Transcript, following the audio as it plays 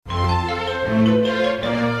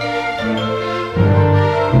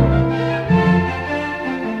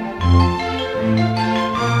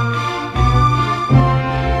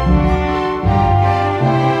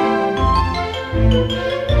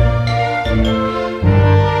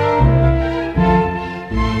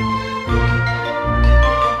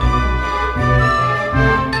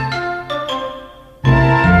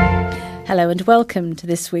Hello and welcome to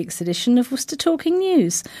this week's edition of Worcester Talking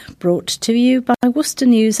News, brought to you by Worcester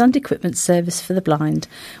News and Equipment Service for the Blind,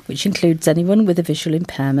 which includes anyone with a visual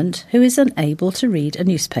impairment who is unable to read a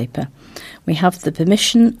newspaper. We have the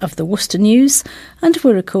permission of the Worcester News, and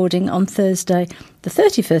we're recording on Thursday, the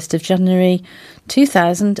 31st of January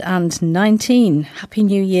 2019. Happy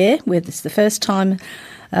New Year. It's the first time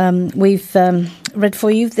we've read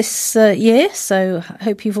for you this year, so I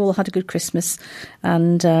hope you've all had a good Christmas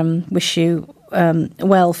and wish you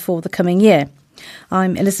well for the coming year.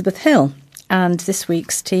 I'm Elizabeth Hill, and this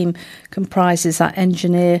week's team comprises our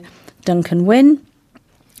engineer Duncan Wynne.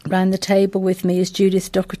 Round the table with me is Judith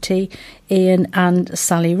Docherty, Ian and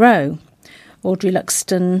Sally Rowe. Audrey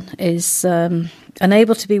Luxton is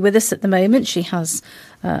unable to be with us at the moment. She has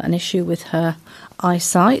an issue with her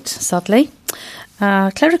eyesight, sadly.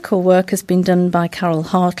 Clerical work has been done by Carol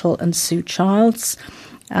Hartle and Sue Childs,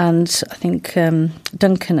 and I think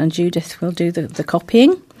Duncan and Judith will do the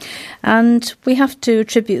copying. And we have to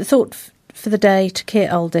attribute the thought for the day to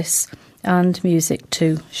Keir Aldis and music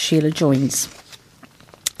to Sheila Joins.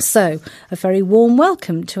 So, a very warm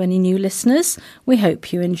welcome to any new listeners. We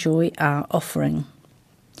hope you enjoy our offering.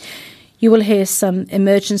 You will hear some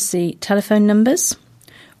emergency telephone numbers,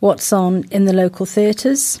 what's on in the local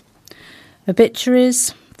theatres,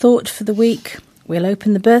 obituaries, thought for the week. We'll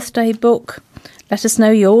open the birthday book. Let us know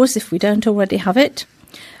yours if we don't already have it.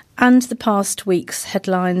 And the past week's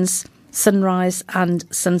headlines, sunrise and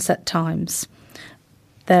sunset times.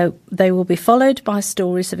 They will be followed by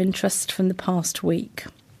stories of interest from the past week.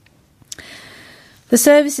 The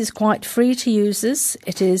service is quite free to users.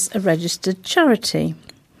 It is a registered charity.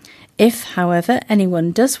 If, however,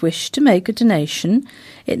 anyone does wish to make a donation,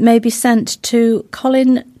 it may be sent to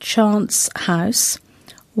Colin Chance House,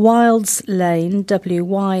 Wilds Lane,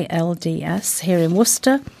 WYLDS, here in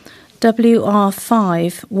Worcester,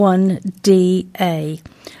 WR51DA.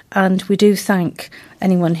 And we do thank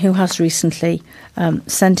anyone who has recently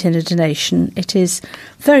sent in a donation. It is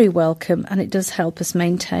very welcome, and it does help us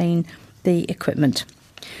maintain the equipment.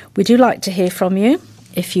 We do like to hear from you.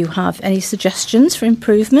 If you have any suggestions for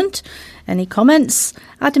improvement, any comments,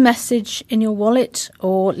 add a message in your wallet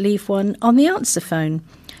or leave one on the answer phone,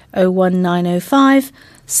 01905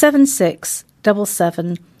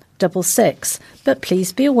 767766. But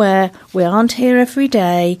please be aware, we aren't here every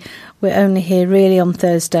day. We're only here really on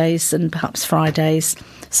Thursdays and perhaps Fridays.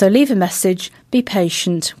 So leave a message, be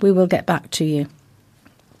patient, we will get back to you.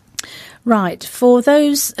 Right, for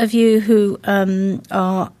those of you who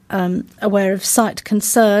are aware of Sight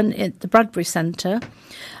Concern at the Bradbury Centre,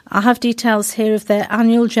 I have details here of their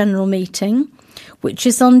annual general meeting, which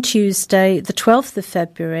is on Tuesday, the 12th of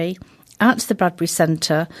February, at the Bradbury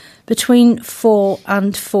Centre between 4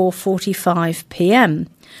 and 4:45 p.m.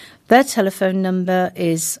 Their telephone number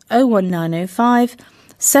is 01905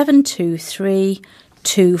 723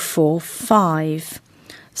 245.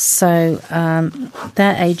 So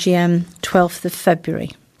their AGM, 12th of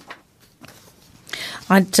February.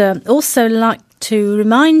 I'd also like to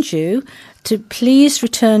remind you to please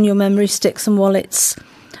return your memory sticks and wallets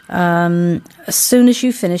as soon as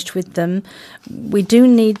you've finished with them. We do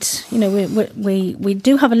need, we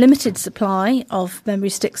do have a limited supply of memory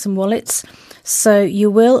sticks and wallets, so you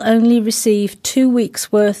will only receive 2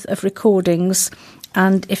 weeks' worth of recordings.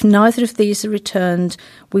 And if neither of these are returned,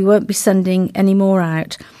 we won't be sending any more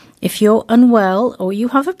out. If you're unwell or you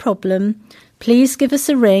have a problem, please give us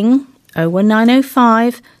a ring,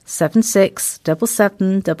 01905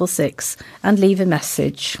 767766, and leave a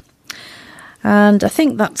message. And I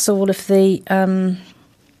think that's all of the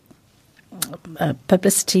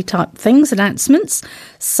publicity type things, announcements.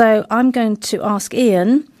 So I'm going to ask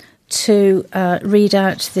Ian to read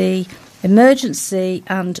out the emergency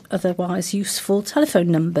and otherwise useful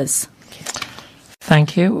telephone numbers.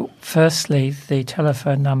 Thank you. Firstly, the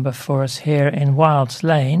telephone number for us here in Wilds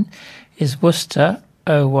Lane is Worcester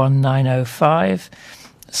 01905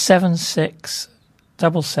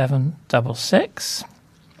 767766.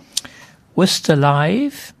 Worcester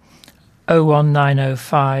Live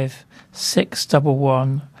 01905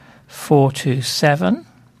 611 427.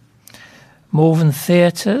 Malvern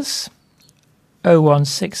Theatres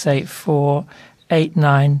 01684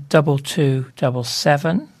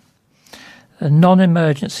 892277. The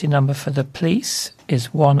non-emergency number for the police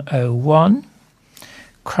is 101.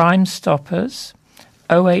 Crime Stoppers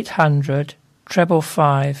 0800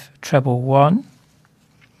 555 111.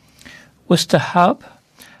 Worcester Hub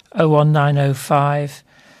 01905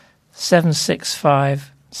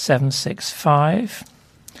 765 765.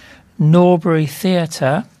 Norbury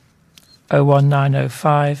Theatre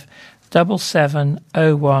 01905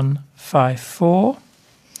 770154.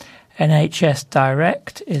 NHS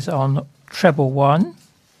Direct is on 111.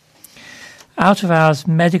 Out of Hours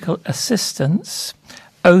Medical Assistance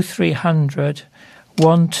 0300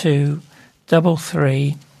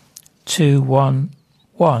 1233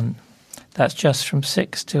 211. That's just from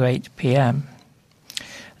 6 to 8 p.m.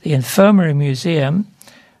 The Infirmary Museum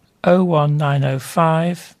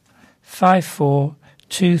 01905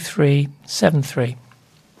 542373.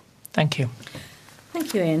 Thank you.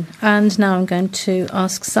 Thank you, Ian. And now I'm going to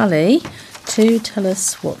ask Sally to tell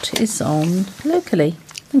us what is on locally.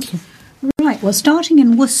 Thank you. Right, well, starting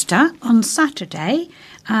in Worcester on Saturday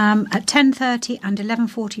at 10:30 and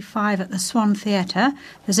 11:45 at the Swan Theatre,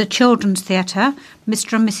 there's a children's theatre,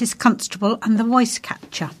 Mr. and Mrs. Constable and the Voice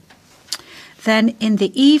Catcher. Then in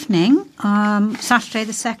the evening, Saturday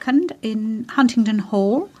the 2nd, in Huntingdon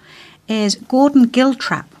Hall, is Gordon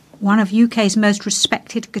Giltrap, one of UK's most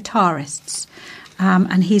respected guitarists,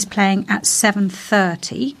 and he's playing at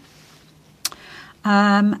 7:30.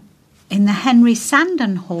 In the Henry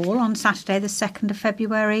Sandon Hall on Saturday the 2nd of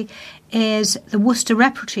February is the Worcester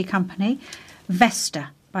Repertory Company, Vesta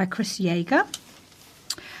by Chris Yeager.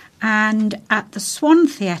 And at the Swan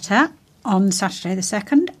Theatre on Saturday the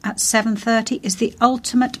 2nd at 7:30 is The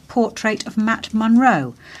Ultimate Portrait of Matt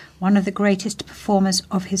Monro, one of the greatest performers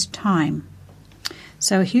of his time.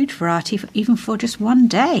 So a huge variety, even for just one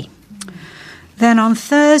day. Then on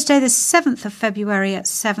Thursday the 7th of February at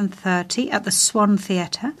 7:30 at the Swan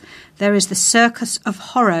Theatre, there is the Circus of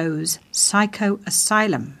Horrors, Psycho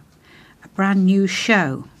Asylum, a brand new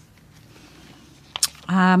show.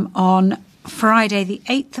 On Friday the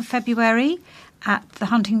 8th of February at the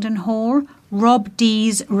Huntingdon Hall, Rob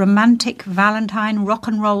D's Romantic Valentine Rock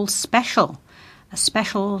and Roll Special, a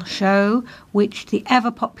special show which the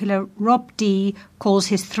ever-popular Rob D calls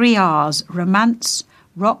his 3 R's, Romance,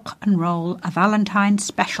 Rock and Roll, a Valentine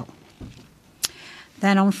Special.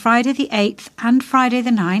 Then on Friday the 8th and Friday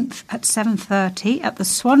the 9th at 7:30 at the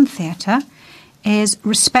Swan Theatre is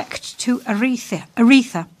Respect to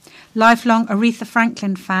Aretha. Lifelong Aretha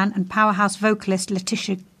Franklin fan and powerhouse vocalist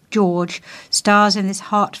Letitia George stars in this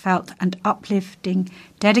heartfelt and uplifting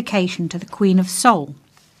dedication to the Queen of Soul.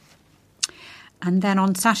 And then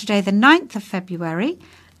on Saturday the 9th of February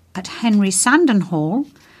at Henry Sandon Hall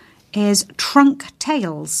is Trunk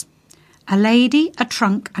Tales, a lady, a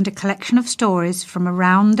trunk and a collection of stories from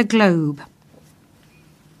around the globe.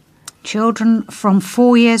 Children from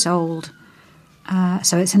 4 years old.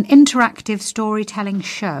 So it's an interactive storytelling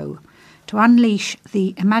show to unleash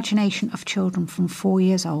the imagination of children from 4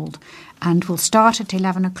 years old, and will start at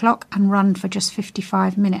 11 o'clock and run for just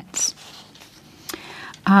 55 minutes.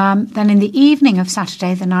 Then in the evening of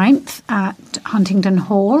Saturday the 9th at Huntingdon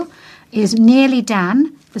Hall is Nearly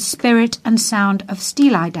Dan, the Spirit and Sound of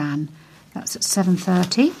Steely Dan. That's at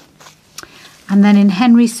 7:30. And then in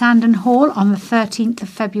Henry Sandon Hall on the 13th of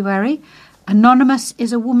February, Anonymous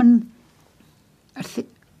is a Woman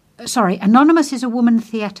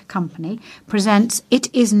Theatre Company presents It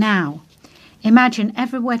Is Now. Imagine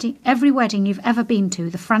every wedding you've ever been to,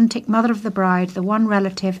 the frantic mother of the bride, the one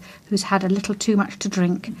relative who's had a little too much to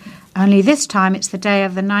drink. Only this time it's the day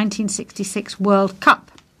of the 1966 World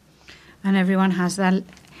Cup, and everyone has their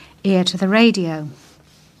ear to the radio.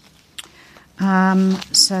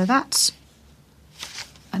 So that's...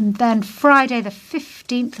 And then Friday the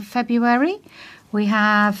 15th of February, we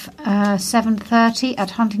have 7:30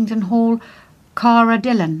 at Huntingdon Hall, Cara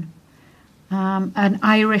Dillon, an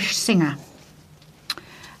Irish singer.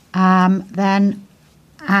 Then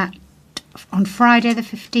on Friday the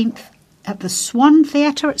 15th at the Swan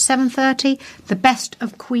Theatre at 7:30, The Best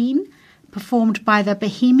of Queen, performed by the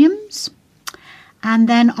Bohemians. And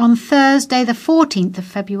then on Thursday the 14th of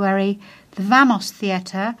February, the Vamos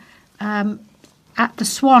Theatre at the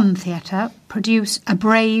Swan Theatre produce A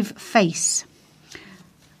Brave Face.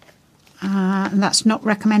 And that's not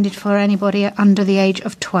recommended for anybody under the age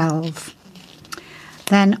of 12.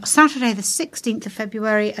 Then Saturday the 16th of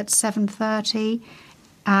February at 7:30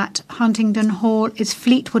 at Huntingdon Hall is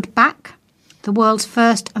Fleetwood Mac, the world's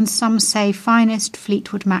first and some say finest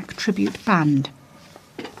Fleetwood Mac tribute band.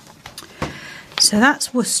 So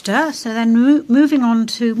that's Worcester. So then moving on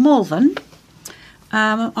to Malvern.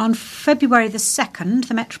 On February the 2nd,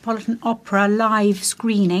 the Metropolitan Opera live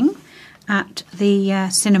screening at the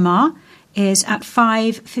cinema is at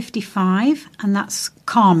 5:55, and that's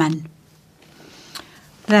Carmen.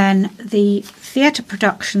 Then the theatre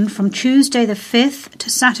production from Tuesday the 5th to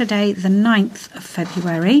Saturday the 9th of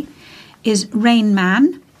February is Rain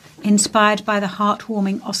Man, inspired by the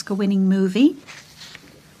heartwarming Oscar-winning movie.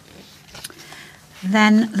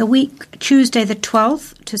 Then the week Tuesday the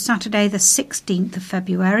 12th to Saturday the 16th of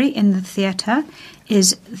February in the theatre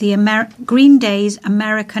is the Green Day's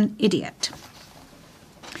American Idiot.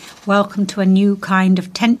 Welcome to a new kind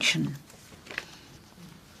of tension.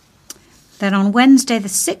 Then on Wednesday the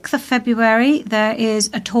 6th of February there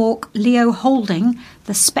is a talk, Leo Houlding,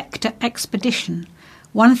 The Spectre Expedition,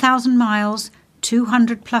 1,000 miles,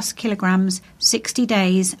 200 plus kilograms, 60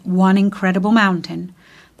 days, one incredible mountain.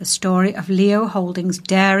 The story of Leo Houlding's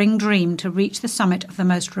daring dream to reach the summit of the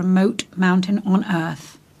most remote mountain on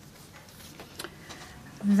Earth.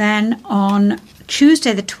 Then on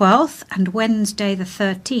Tuesday the 12th and Wednesday the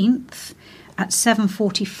 13th at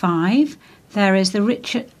 7:45 there is the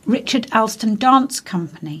Richard Alston Dance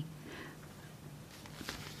Company.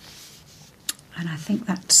 And I think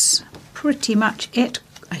that's pretty much it.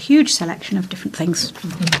 A huge selection of different things.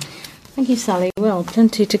 Thank you, Sally. Well,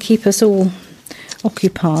 plenty to keep us all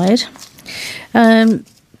occupied.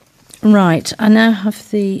 Right, I now have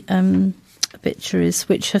the obituaries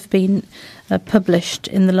which have been published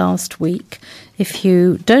in the last week. If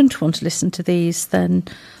you don't want to listen to these, then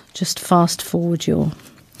just fast forward your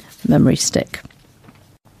memory stick.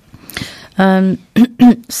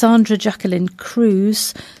 Sandra Jacqueline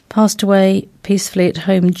Cruz passed away peacefully at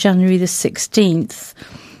home January the 16th.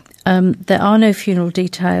 There are no funeral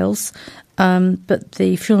details, but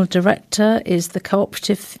the funeral director is the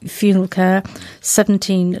Cooperative Funeral Care,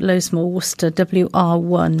 17 Lowesmoor, Worcester,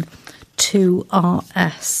 WR1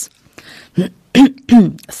 2RS.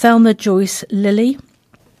 Thelma Joyce Lilly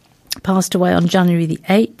passed away on January the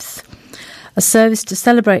 8th. A service to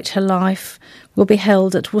celebrate her life will be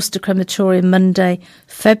held at Worcester Crematorium Monday,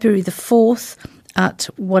 February the 4th at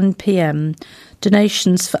 1 p.m.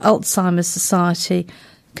 Donations for Alzheimer's Society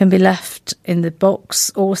can be left in the box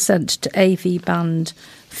or sent to AV Band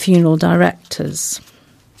Funeral Directors.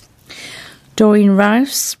 Doreen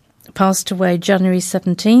Rouse passed away January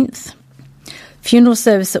 17th. Funeral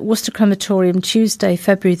service at Worcester Crematorium Tuesday,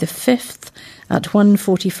 February the 5th at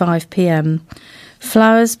 1:45 p.m.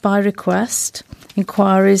 Flowers by request.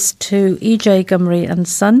 Inquiries to E.J. Gummery and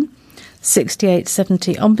Son,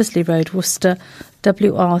 6870 Ombersley Road, Worcester,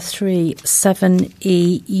 WR3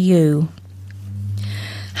 7EU.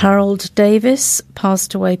 Harold Davis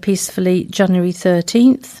passed away peacefully January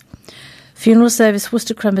 13th. Funeral service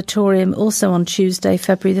Worcester Crematorium also on Tuesday,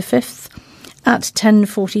 February the 5th at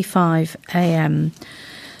 10:45 a.m.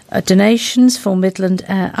 Donations for Midland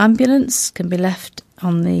Air Ambulance can be left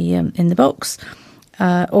on the in the box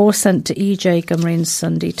or sent to E.J. Gummery and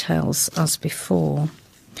Son, details as before.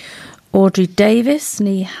 Audrey Davis,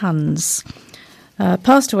 knee hands,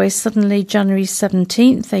 passed away suddenly January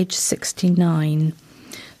 17th, aged 69.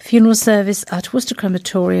 Funeral service at Worcester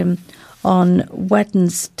Crematorium on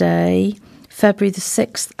Wednesday, February the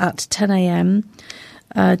 6th at 10 a.m.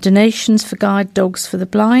 Donations for guide dogs for the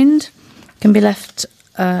blind can be left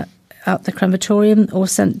at the crematorium or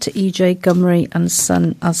sent to E.J. Gummery and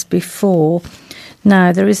Son as before.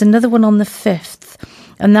 Now, there is another one on the 5th,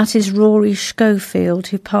 and that is Rory Schofield,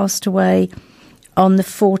 who passed away on the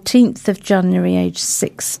 14th of January, aged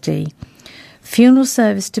 60. Funeral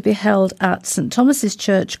service to be held at St Thomas's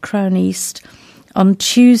Church, Crown East, on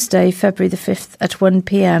Tuesday, February the 5th at 1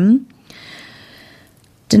 p.m.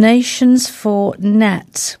 Donations for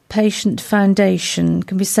NET Patient Foundation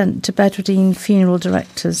can be sent to Bedwardine Funeral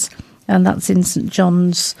Directors, and that's in St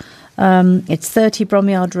John's. It's 30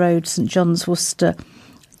 Bromyard Road, St John's, Worcester,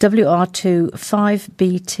 WR2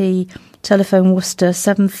 5BT, telephone Worcester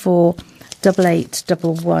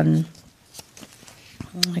 748811.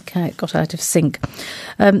 Okay, it got out of sync.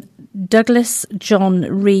 Douglas John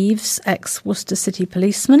Reeves, ex-Worcester City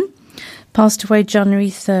policeman, passed away January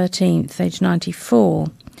 13th, age 94.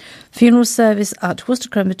 Funeral service at Worcester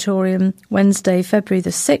Crematorium, Wednesday, February the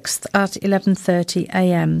 6th at 11:30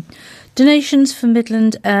 a.m. Donations for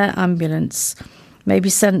Midland Air Ambulance may be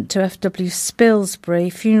sent to F.W.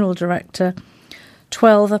 Spilsbury, Funeral Director,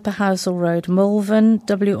 12 Upper Housel Road, Malvern,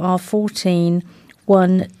 WR14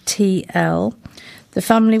 1TL. The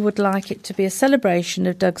family would like it to be a celebration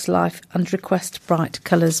of Doug's life and request bright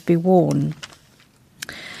colours be worn.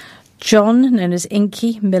 John, known as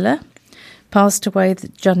Inky Miller, passed away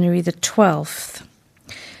January the 12th.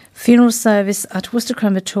 Funeral service at Worcester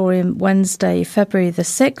Crematorium Wednesday, February the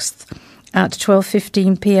 6th at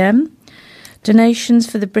 12:15 p.m. Donations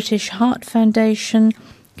for the British Heart Foundation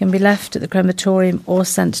can be left at the crematorium or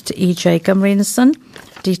sent to E.J. Gumry & Son.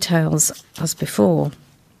 Details as before.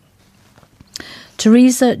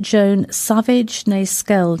 Teresa Joan Savage, née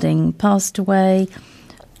Skelding, passed away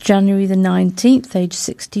January the 19th, age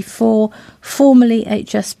 64, formerly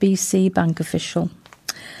HSBC bank official.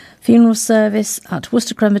 Funeral service at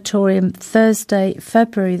Worcester Crematorium Thursday,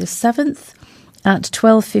 February the 7th at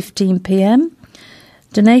 12:15 p.m.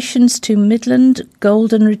 Donations to Midland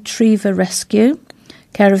Golden Retriever Rescue,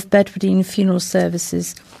 care of Bedwardine Funeral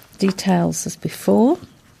Services. Details as before.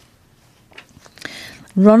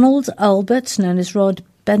 Ronald Albert, known as Rod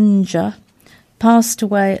Benger, passed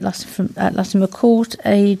away at Latimer Court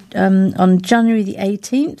on January the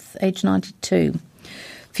 18th, age 92.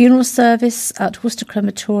 Funeral service at Worcester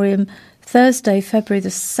Crematorium Thursday, February the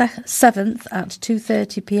 7th at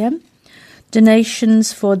 2:30 p.m.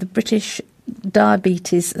 Donations for the British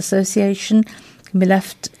Diabetes Association can be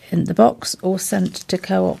left in the box or sent to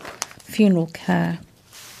Co-op Funeral Care.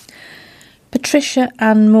 Patricia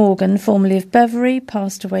Ann Morgan, formerly of Beverley,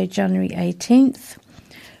 passed away January 18th.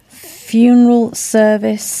 Funeral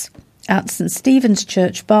service at St Stephen's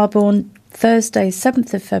Church, Barbourne, Thursday,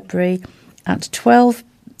 7th of February at 12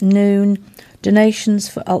 noon. Donations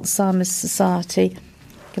for Alzheimer's Society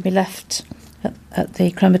can be left at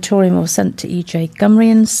the crematorium or sent to E.J.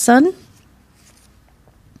 Gumry & Son.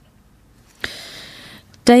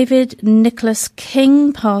 David Nicholas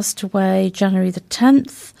King passed away January the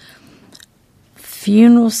 10th.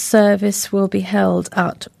 Funeral service will be held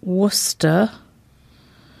at Worcester.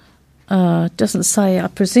 Doesn't say, I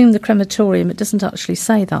presume the crematorium, it doesn't actually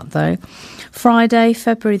say that though. Friday,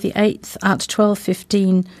 February the 8th at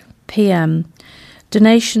 12:15 p.m.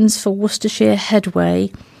 Donations for Worcestershire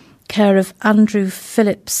Headway, care of Andrew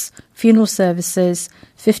Phillips Funeral Services,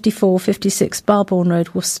 5456 Barbourne Road,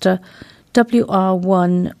 Worcester,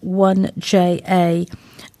 WR1 1JA.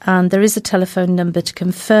 And there is a telephone number to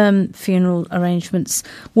confirm funeral arrangements,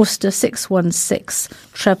 Worcester 616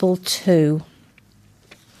 222.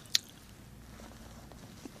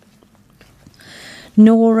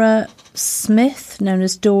 Nora Smith, known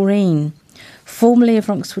as Doreen, formerly of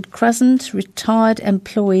Ronkswood Crescent, retired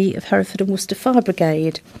employee of Hereford and Worcester Fire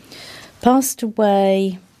Brigade, passed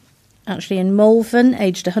away actually in Malvern,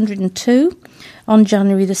 aged 102, on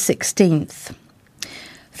January the 16th.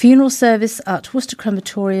 Funeral service at Worcester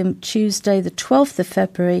Crematorium Tuesday the 12th of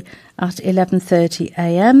February at 11:30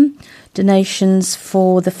 a.m. Donations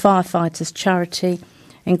for the Firefighters Charity.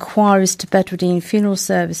 Inquiries to Bedwardine Funeral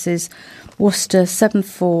Services, Worcester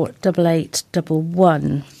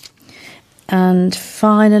 748811. And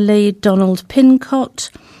finally, Donald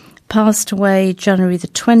Pincott passed away January the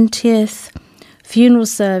 20th. Funeral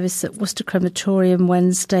service at Worcester Crematorium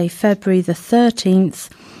Wednesday, February the 13th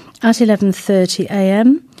at 11:30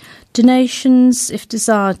 a.m. Donations, if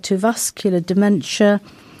desired, to vascular dementia,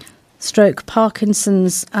 stroke,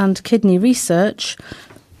 Parkinson's and kidney research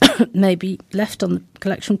may be left on the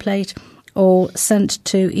collection plate or sent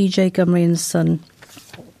to E.J. Gumry & Son.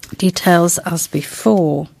 Details as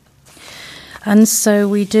before. And so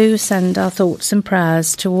we do send our thoughts and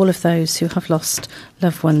prayers to all of those who have lost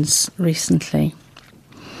loved ones recently.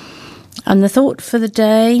 And the thought for the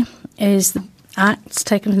day is the Acts,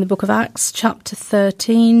 taken from the book of Acts, chapter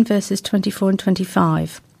 13, verses 24 and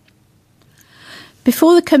 25.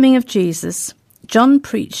 Before the coming of Jesus, John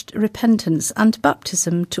preached repentance and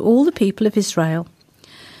baptism to all the people of Israel.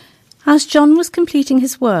 As John was completing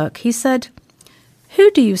his work, he said, "Who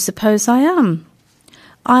do you suppose I am?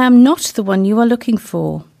 I am not the one you are looking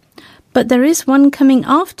for, but there is one coming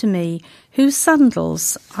after me, whose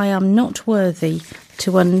sandals I am not worthy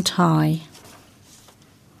to untie."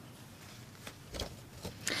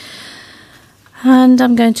 And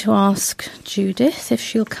I'm going to ask Judith if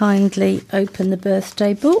she'll kindly open the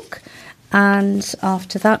birthday book, and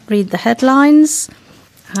after that read the headlines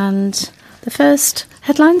and the first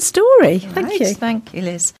headline story. Thank you. Thank you,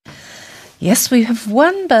 Liz. Yes, we have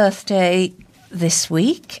one birthday this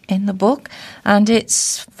week in the book, and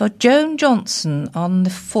it's for Joan Johnson on the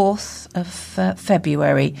 4th of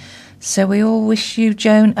February. So we all wish you,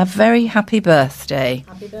 Joan, a very happy birthday.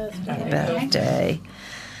 Happy birthday. Happy birthday.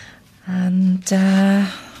 And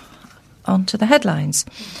on to the headlines.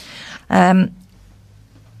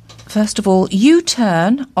 First of all,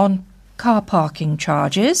 U-turn on car parking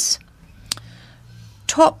charges.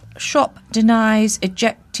 Top shop denies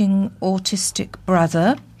ejecting autistic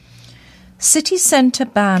brother. City centre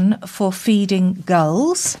ban for feeding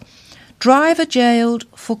gulls. Driver jailed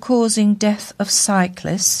for causing death of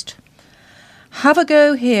cyclist. Have a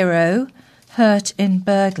go hero hurt in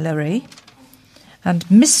burglary. and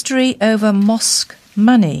mystery over mosque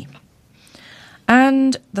money.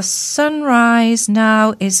 And the sunrise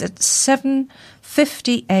now is at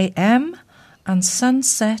 7:50 a.m. and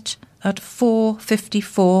sunset at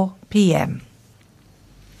 4:54 p.m.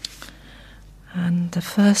 And the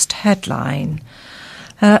first headline,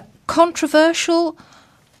 controversial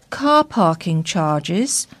car parking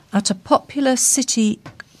charges at a popular city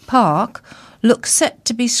park look set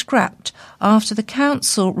to be scrapped after the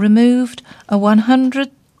council removed a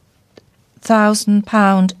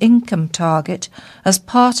 £100,000 income target as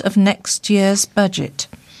part of next year's budget.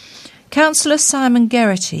 Councillor Simon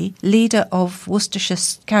Geraghty, leader of Worcestershire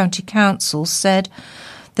County Council, said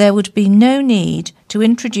there would be no need to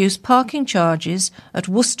introduce parking charges at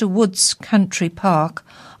Worcester Woods Country Park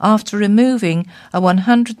after removing a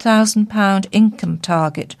 £100,000 income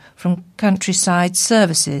target from countryside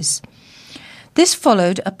services. This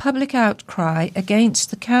followed a public outcry against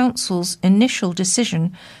the council's initial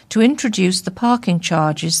decision to introduce the parking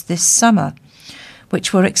charges this summer,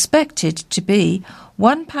 which were expected to be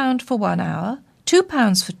 £1 for 1 hour,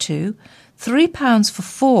 £2 for 2, £3 for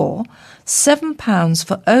 4, £7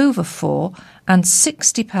 for over 4 and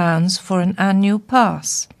 £60 for an annual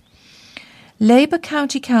pass. Labour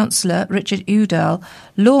County Councillor Richard Udall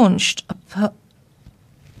launched a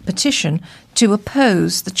petition to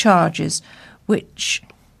oppose the charges, which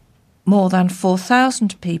more than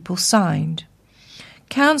 4,000 people signed.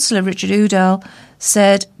 Councillor Richard Udall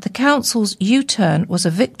said the council's U-turn was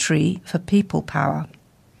a victory for people power.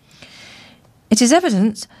 It is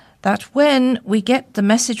evident that when we get the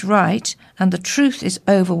message right and the truth is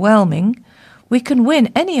overwhelming, we can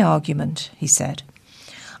win any argument, he said.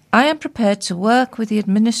 I am prepared to work with the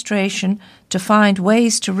administration to find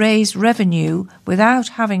ways to raise revenue without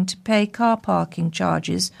having to pay car parking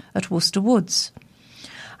charges at Worcester Woods.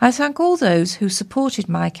 I thank all those who supported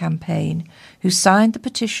my campaign, who signed the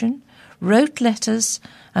petition, wrote letters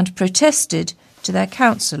and protested to their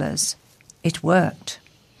councillors. It worked.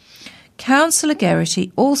 Councillor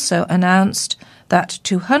Geraghty also announced that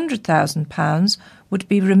 £200,000 would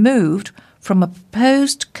be removed from a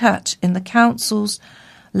proposed cut in the council's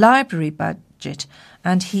library budget,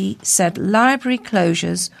 and he said library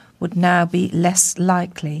closures would now be less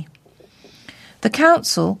likely. The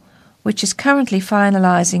council, which is currently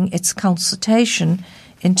finalising its consultation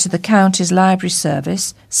into the county's library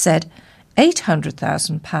service, said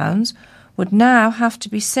 £800,000 would now have to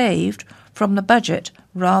be saved from the budget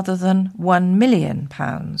rather than £1 million.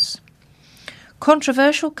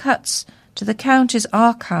 Controversial cuts to the county's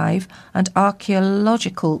archive and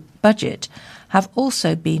archaeological budget have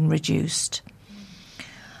also been reduced.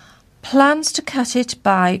 Plans to cut it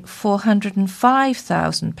by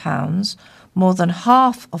 £405,000, more than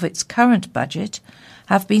half of its current budget,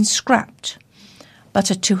 have been scrapped, but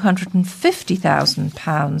a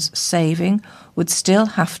 £250,000 saving would still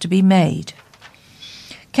have to be made.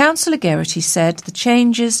 Councillor Geraghty said the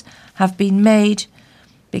changes have been made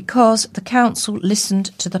because the council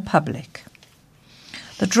listened to the public.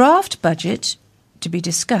 The draft budget, to be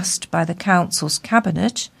discussed by the council's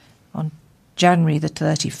cabinet on January the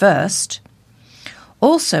 31st,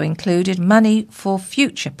 also included money for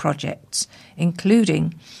future projects,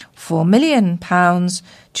 including £4 million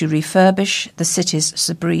to refurbish the city's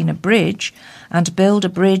Sabrina Bridge and build a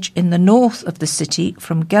bridge in the north of the city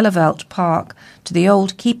from Gelleveld Park to the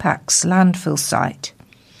old Keepax landfill site.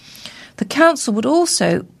 The council would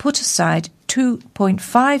also put aside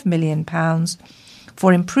 £2.5 million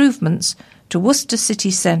for improvements to Worcester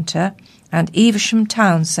City Centre and Evesham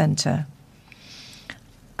Town Centre.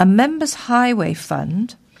 A members' highway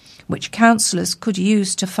fund, which councillors could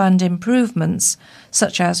use to fund improvements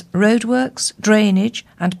such as roadworks, drainage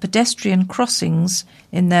and pedestrian crossings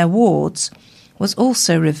in their wards, was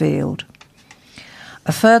also revealed.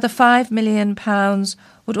 A further £5 million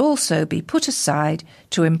would also be put aside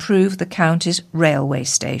to improve the county's railway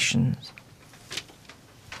stations.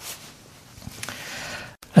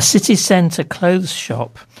 A city centre clothes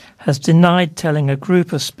shop has denied telling a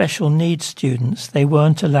group of special needs students they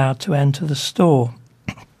weren't allowed to enter the store.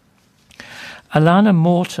 Alana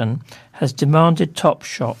Morton has demanded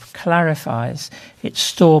Topshop clarifies its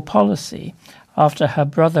store policy after her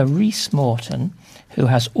brother Reese Morton, who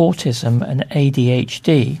has autism and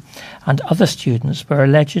ADHD, and other students were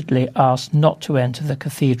allegedly asked not to enter the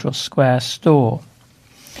Cathedral Square store.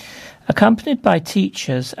 Accompanied by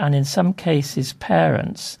teachers and in some cases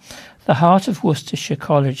parents, the Heart of Worcestershire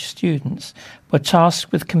College students were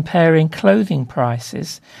tasked with comparing clothing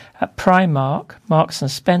prices at Primark, Marks &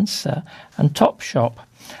 Spencer and Topshop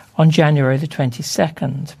on January the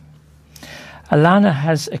 22nd. Alana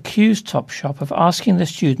has accused Topshop of asking the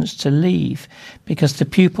students to leave because the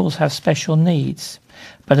pupils have special needs,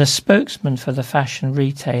 but a spokesman for the fashion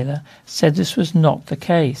retailer said this was not the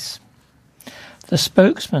case. The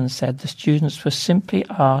spokesman said the students were simply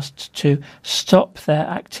asked to stop their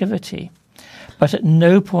activity, but at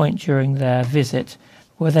no point during their visit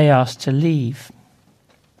were they asked to leave.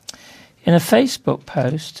 In a Facebook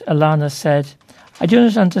post, Alana said, "I do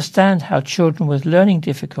not understand how children with learning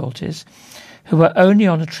difficulties who were only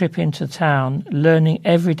on a trip into town learning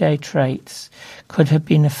everyday traits could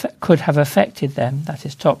have affected them," that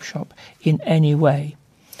is Topshop, "in any way.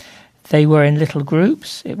 They were in little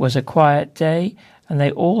groups, it was a quiet day, and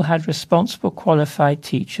they all had responsible qualified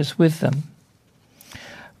teachers with them."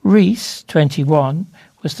 Reese, 21,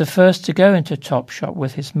 was the first to go into Topshop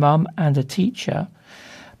with his mum and a teacher,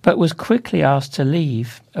 but was quickly asked to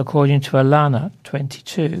leave, according to Alana,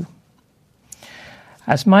 22.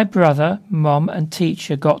 As my brother, mum and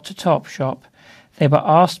teacher got to Topshop, they were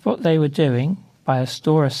asked what they were doing by a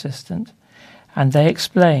store assistant, and they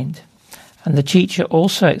explained. And the teacher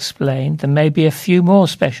also explained there may be a few more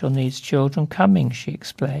special needs children coming, she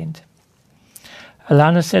explained.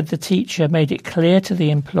 Alana said the teacher made it clear to the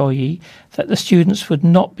employee that the students would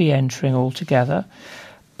not be entering altogether,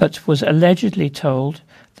 but was allegedly told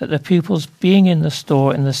that the pupils being in the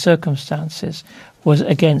store in the circumstances was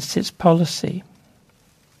against its policy.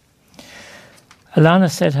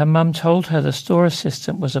 Alana said her mum told her the store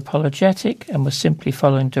assistant was apologetic and was simply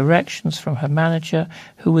following directions from her manager,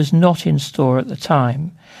 who was not in store at the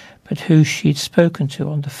time, but who she'd spoken to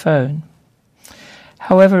on the phone.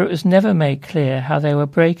 However, it was never made clear how they were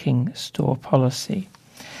breaking store policy.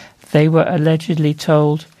 They were allegedly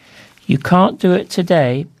told, "You can't do it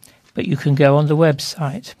today, but you can go on the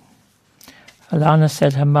website." Alana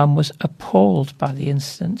said her mum was appalled by the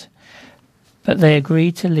incident, but they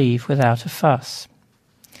agreed to leave without a fuss.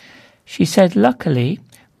 She said luckily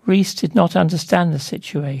Reese did not understand the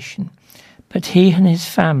situation, but he and his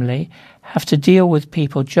family have to deal with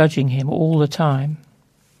people judging him all the time.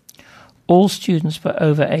 All students were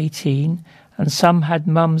over 18 and some had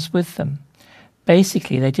mums with them.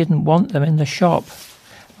 Basically, they didn't want them in the shop.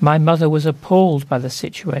 My mother was appalled by the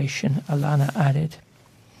situation, Alana added.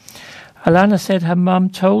 Alana said her mum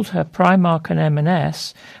told her Primark and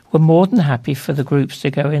M&S were more than happy for the groups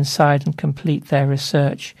to go inside and complete their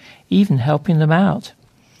research, even helping them out.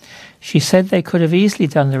 She said they could have easily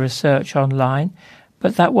done the research online,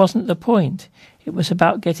 but that wasn't the point. It was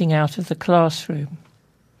about getting out of the classroom.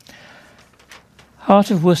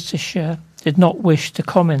 Heart of Worcestershire did not wish to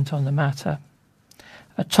comment on the matter.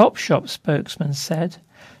 A Topshop spokesman said,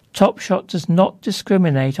 "Topshop does not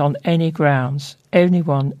discriminate on any grounds.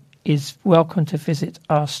 Anyone is welcome to visit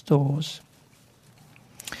our stores."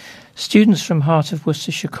 Students from Heart of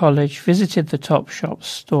Worcestershire College visited the Topshop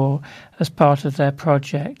store as part of their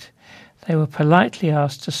project. They were politely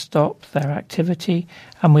asked to stop their activity,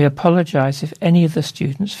 and we apologise if any of the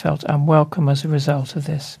students felt unwelcome as a result of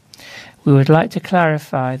this. We would like to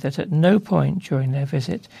clarify that at no point during their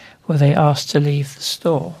visit were they asked to leave the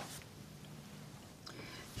store.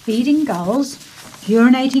 Feeding gulls,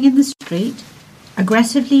 urinating in the street,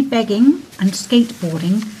 aggressively begging and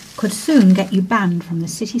skateboarding could soon get you banned from the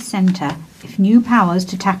city centre if new powers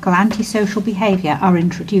to tackle antisocial behaviour are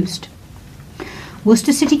introduced.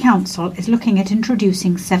 Worcester City Council is looking at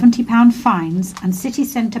introducing £70 fines and city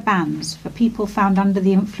centre bans for people found under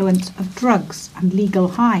the influence of drugs and legal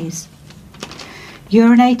highs.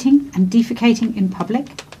 Urinating and defecating in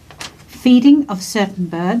public, feeding of certain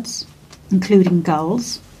birds, including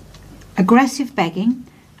gulls, aggressive begging,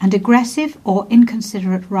 and aggressive or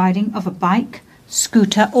inconsiderate riding of a bike,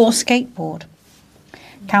 scooter or skateboard.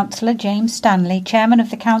 Councillor James Stanley, chairman of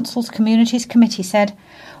the Council's Communities Committee, said,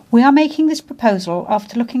 "We are making this proposal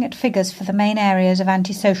after looking at figures for the main areas of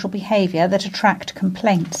antisocial behaviour that attract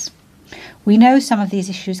complaints. We know some of these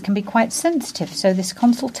issues can be quite sensitive, so this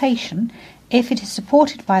consultation, if it is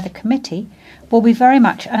supported by the committee, will be very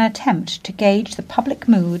much an attempt to gauge the public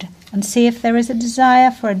mood and see if there is a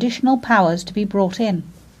desire for additional powers to be brought in.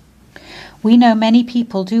 We know many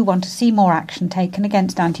people do want to see more action taken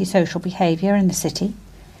against antisocial behaviour in the city.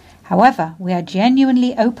 However, we are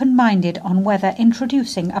genuinely open-minded on whether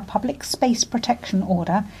introducing a Public Space Protection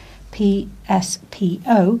Order,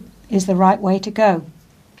 PSPO, is the right way to go.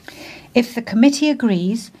 If the committee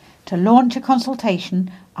agrees to launch a consultation,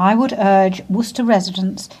 I would urge Worcester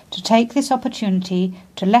residents to take this opportunity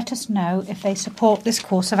to let us know if they support this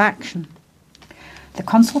course of action. The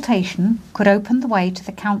consultation could open the way to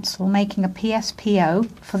the Council making a PSPO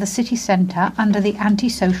for the city centre under the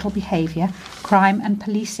Antisocial Behaviour, Crime and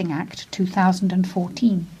Policing Act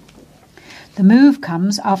 2014. The move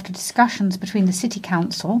comes after discussions between the City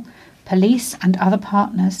Council, police and other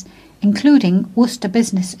partners, including Worcester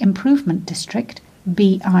Business Improvement District,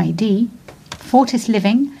 BID, Fortis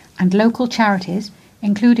Living and local charities,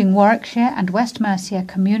 including Warwickshire and West Mercia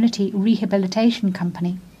Community Rehabilitation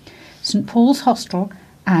Company, St Paul's Hostel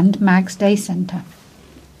and Mag's Day Centre.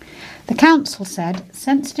 The council said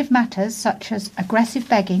sensitive matters such as aggressive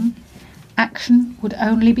begging, action would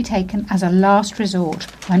only be taken as a last resort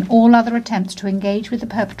when all other attempts to engage with the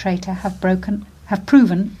perpetrator have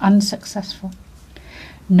proven unsuccessful.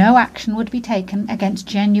 No action would be taken against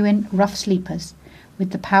genuine rough sleepers,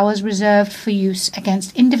 with the powers reserved for use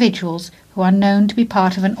against individuals who are known to be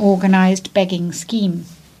part of an organised begging scheme.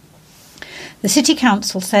 The City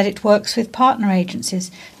Council said it works with partner agencies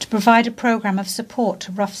to provide a programme of support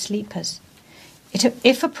to rough sleepers.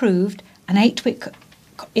 If approved, an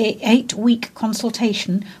 8-week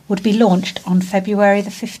consultation would be launched on February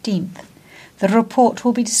the 15th. The report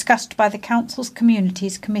will be discussed by the Council's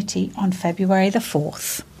Communities Committee on February the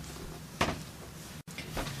 4th.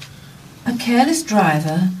 A careless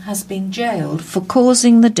driver has been jailed for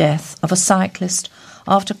causing the death of a cyclist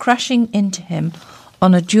after crashing into him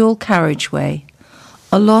on a dual carriageway,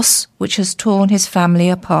 a loss which has torn his family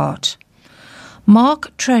apart.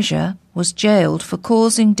 Mark Treasure was jailed for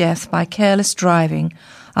causing death by careless driving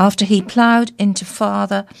after he ploughed into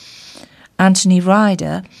Father Anthony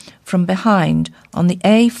Ryder from behind on the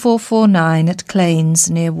A449 at Claines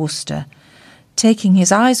near Worcester, taking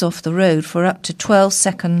his eyes off the road for up to 12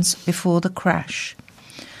 seconds before the crash.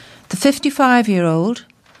 The 55-year-old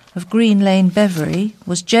of Green Lane, Beverley,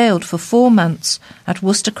 was jailed for 4 months at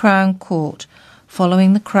Worcester Crown Court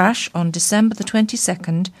following the crash on December the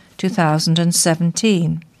 22nd,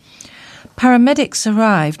 2017. Paramedics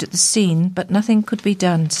arrived at the scene, but nothing could be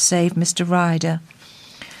done to save Mr. Ryder.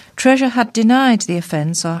 Treasure had denied the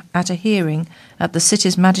offence at a hearing at the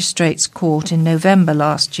city's magistrates' court in November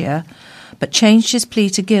last year, but changed his plea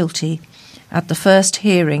to guilty at the first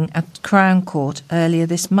hearing at Crown Court earlier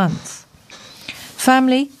this month.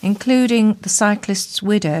 Family, including the cyclist's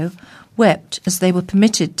widow, wept as they were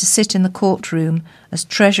permitted to sit in the courtroom as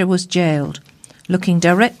Treasure was jailed, looking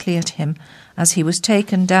directly at him as he was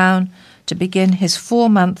taken down to begin his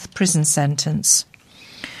 4-month prison sentence.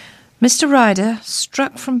 Mr. Ryder,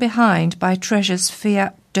 struck from behind by Treasure's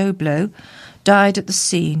Fiat Doblo, died at the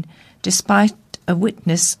scene, despite a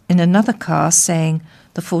witness in another car saying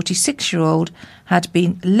the 46-year-old had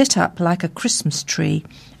been lit up like a Christmas tree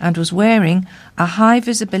and was wearing a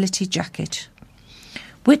high-visibility jacket.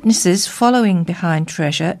 Witnesses following behind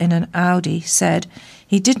Treasure in an Audi said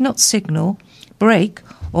he did not signal, brake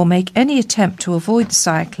or make any attempt to avoid the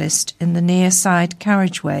cyclist in the near side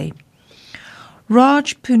carriageway.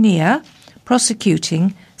 Raj Punia,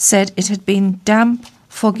 prosecuting, said it had been damp,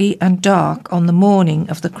 foggy and dark on the morning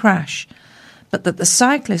of the crash, but that the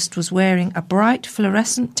cyclist was wearing a bright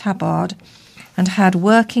fluorescent tabard and had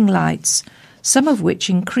working lights, some of which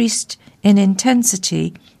increased in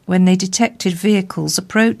intensity when they detected vehicles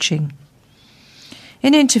approaching.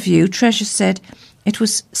 In interview, Treasure said it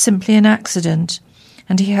was simply an accident,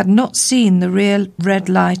 and he had not seen the rear red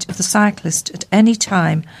light of the cyclist at any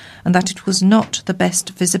time, and that it was not the best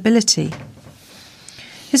visibility.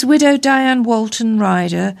 His widow, Diane Walton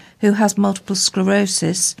Ryder, who has multiple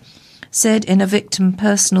sclerosis, said in a victim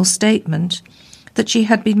personal statement that she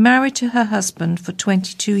had been married to her husband for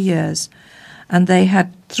 22 years, and they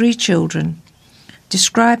had 3 children,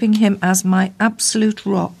 describing him as my absolute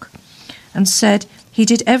rock, and said he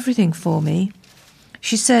did everything for me.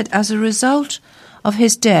 She said as a result of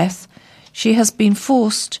his death, she has been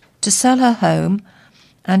forced to sell her home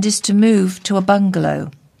and is to move to a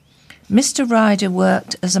bungalow. Mr. Ryder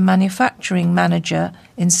worked as a manufacturing manager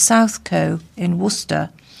in Southco in Worcester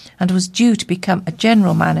and was due to become a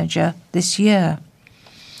general manager this year.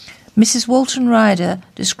 Mrs. Walton Ryder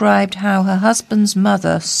described how her husband's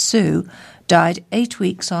mother, Sue, died 8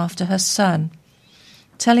 weeks after her son,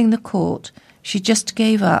 telling the court she just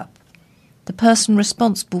gave up. The person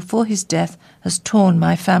responsible for his death has torn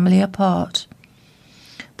my family apart.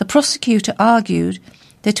 The prosecutor argued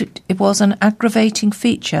that it was an aggravating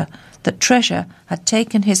feature that Treasure had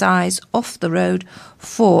taken his eyes off the road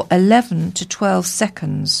for 11 to 12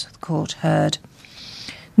 seconds, the court heard.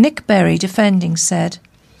 Nick Berry, defending, said,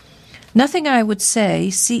 "Nothing I would say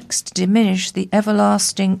seeks to diminish the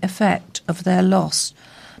everlasting effect of their loss,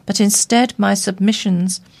 but instead my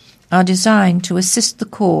submissions are designed to assist the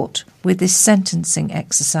court with this sentencing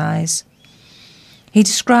exercise." He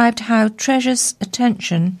described how Treasure's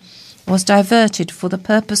attention was diverted for the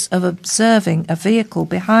purpose of observing a vehicle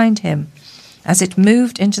behind him as it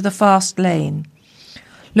moved into the fast lane.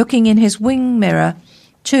 looking in his wing mirror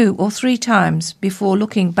 2 or 3 times before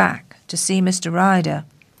looking back to see Mr. Ryder.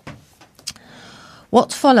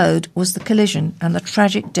 What followed was the collision and the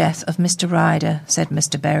tragic death of Mr. Ryder, said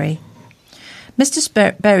Mr. Berry.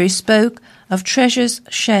 Mr. Berry spoke of Treasure's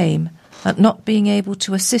shame at not being able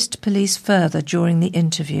to assist police further during the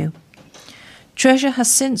interview. Treasure has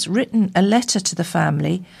since written a letter to the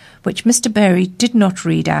family, which Mr. Berry did not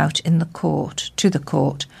read out to the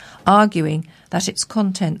court, arguing that its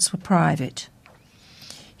contents were private.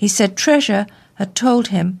 He said Treasure had told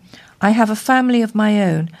him, "I have a family of my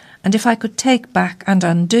own, and if I could take back and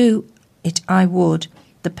undo it, I would.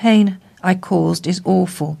 The pain I caused is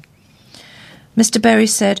awful." Mr. Berry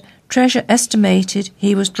said Treasure estimated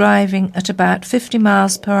he was driving at about 50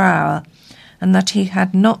 miles per hour and that he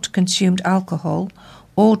had not consumed alcohol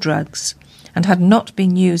or drugs and had not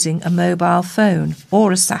been using a mobile phone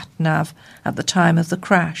or a sat-nav at the time of the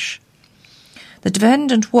crash. The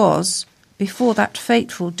defendant was, before that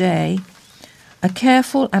fateful day, a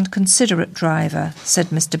careful and considerate driver, said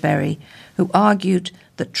Mr. Berry, who argued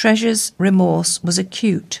that Treasure's remorse was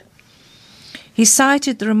acute. He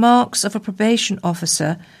cited the remarks of a probation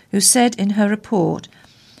officer who said in her report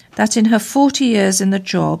that in her 40 years in the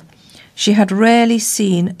job, she had rarely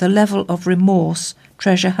seen the level of remorse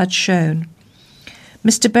Treasure had shown.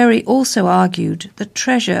 Mr. Berry also argued that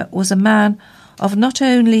Treasure was a man of not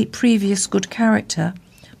only previous good character,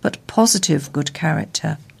 but positive good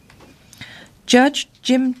character. Judge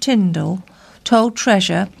Jim Tyndall told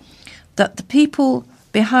Treasure that the people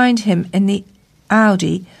behind him in the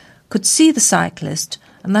Audi could see the cyclist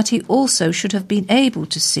and that he also should have been able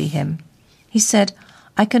to see him. He said,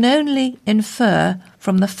 "I can only infer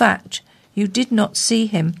from the fact you did not see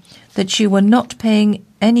him that you were not paying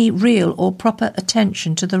any real or proper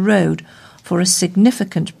attention to the road for a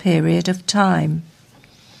significant period of time.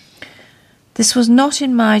 This was not,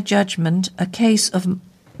 in my judgment, a case of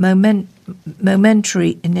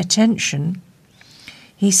momentary inattention,"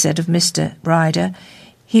 he said of Mr. Ryder.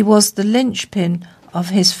 "He was the linchpin of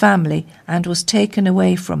his family and was taken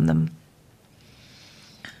away from them."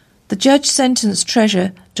 The judge sentenced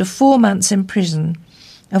Treasure to 4 months in prison,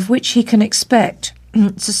 of which he can expect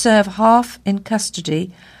to serve half in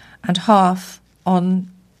custody and half on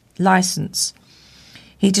licence.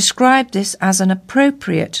 He described this as an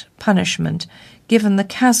appropriate punishment given the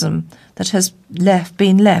chasm that has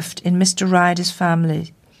been left in Mr. Ryder's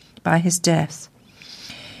family by his death.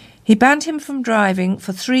 He banned him from driving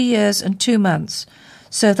for 3 years and 2 months,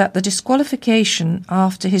 so that the disqualification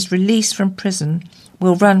after his release from prison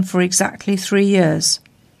will run for exactly 3 years.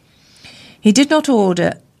 He did not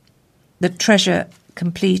order that Treasure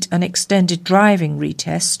complete an extended driving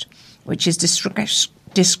retest, which is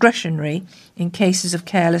discretionary in cases of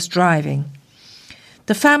careless driving.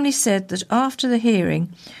 The family said that after the hearing,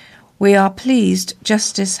 "We are pleased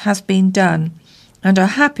justice has been done and are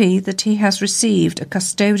happy that he has received a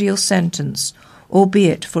custodial sentence,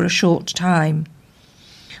 albeit for a short time.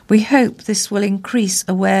 We hope this will increase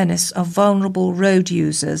awareness of vulnerable road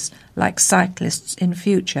users like cyclists in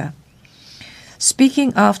future."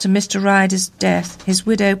 Speaking after Mr. Ryder's death, his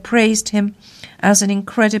widow praised him as an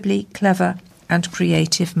incredibly clever and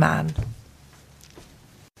creative man.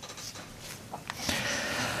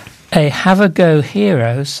 A have-a-go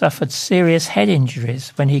hero suffered serious head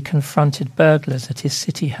injuries when he confronted burglars at his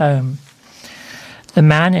city home. The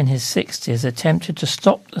man in his 60s attempted to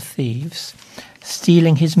stop the thieves,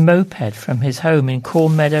 stealing his moped from his home in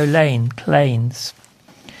Cornmeadow Lane, Claines.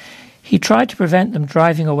 He tried to prevent them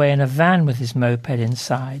driving away in a van with his moped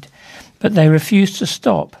inside, but they refused to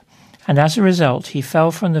stop, and as a result he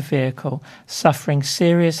fell from the vehicle, suffering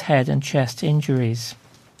serious head and chest injuries.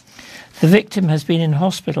 The victim has been in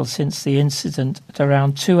hospital since the incident at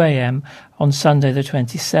around 2 a.m. on Sunday the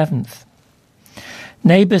 27th.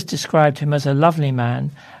 Neighbours described him as a lovely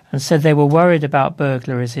man and said they were worried about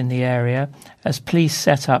burglaries in the area as police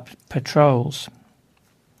set up patrols.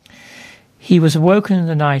 He was awoken in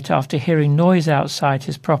the night after hearing noise outside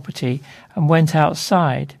his property and went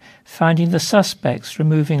outside, finding the suspects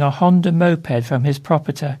removing a Honda moped from his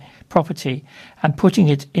property and putting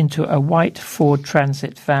it into a white Ford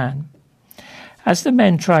Transit van. As the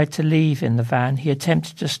men tried to leave in the van, he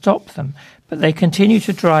attempted to stop them, but they continued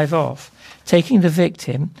to drive off, taking the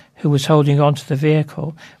victim, who was holding on to the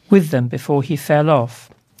vehicle, with them before he fell off.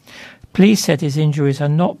 Police said his injuries are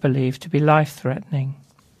not believed to be life-threatening.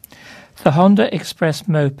 The Honda Express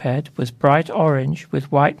moped was bright orange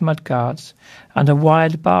with white mudguards and a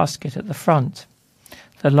wired basket at the front.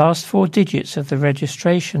 The last 4 digits of the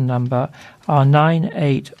registration number are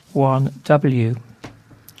 981W.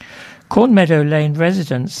 Cornmeadow Lane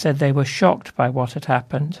residents said they were shocked by what had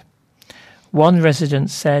happened. One resident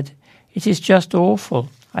said, "It is just awful.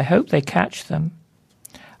 I hope they catch them."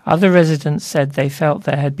 Other residents said they felt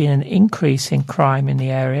there had been an increase in crime in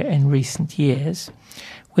the area in recent years,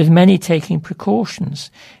 with many taking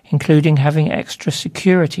precautions, including having extra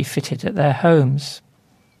security fitted at their homes.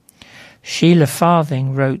 Sheila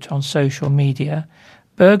Farthing wrote on social media,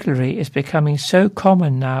 "Burglary is becoming so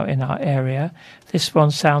common now in our area, this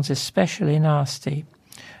one sounds especially nasty.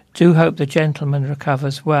 Do hope the gentleman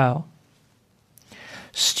recovers well."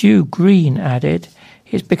 Stu Green added,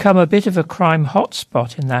 "It's become a bit of a crime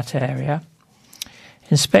hotspot in that area."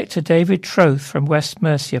 Inspector David Troth from West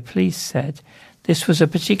Mercia Police said, "This was a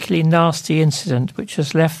particularly nasty incident which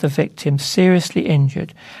has left the victim seriously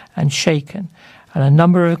injured and shaken, and a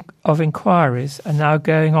number of inquiries are now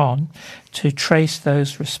going on to trace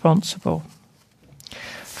those responsible."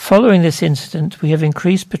 Following this incident, we have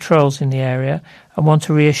increased patrols in the area and want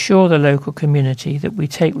to reassure the local community that we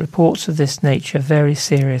take reports of this nature very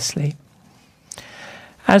seriously.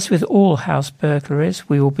 As with all house burglaries,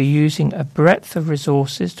 we will be using a breadth of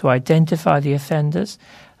resources to identify the offenders,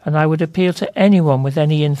 and I would appeal to anyone with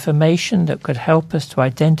any information that could help us to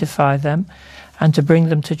identify them and to bring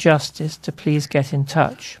them to justice to please get in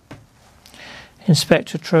touch.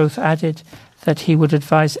 Inspector Troth added that he would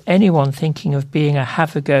advise anyone thinking of being a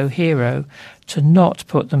have-a-go hero to not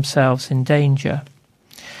put themselves in danger.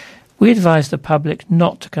 We advise the public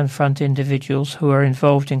not to confront individuals who are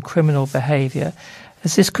involved in criminal behaviour,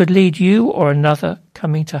 as this could lead you or another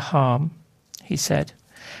coming to harm, he said.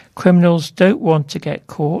 Criminals don't want to get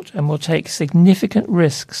caught and will take significant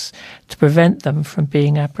risks to prevent them from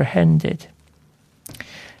being apprehended.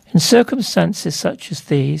 In circumstances such as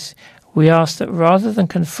these, we ask that rather than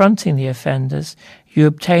confronting the offenders, you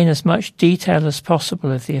obtain as much detail as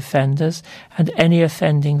possible of the offenders and any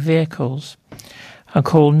offending vehicles, and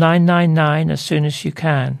call 999 as soon as you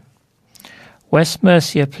can. West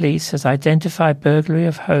Mercia Police has identified burglary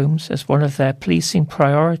of homes as one of their policing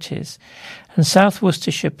priorities, and South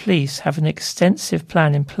Worcestershire Police have an extensive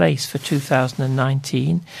plan in place for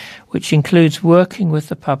 2019, which includes working with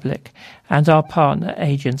the public and our partner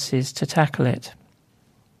agencies to tackle it.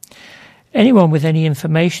 Anyone with any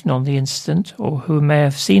information on the incident or who may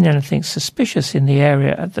have seen anything suspicious in the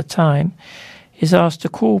area at the time is asked to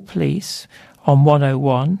call police on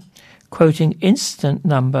 101, quoting incident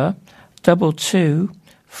number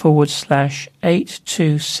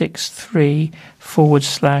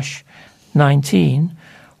 22/8263/19,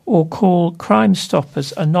 or call Crime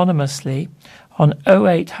Stoppers anonymously on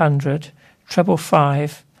 0800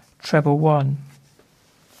 555 111.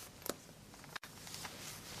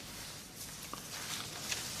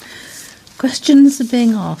 Questions are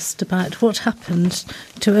being asked about what happened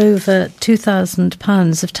to over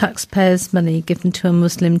 £2,000 of taxpayers' money given to a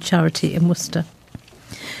Muslim charity in Worcester.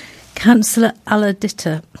 Councillor Ala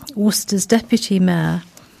Ditter, Worcester's Deputy Mayor,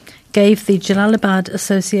 gave the Jalalabad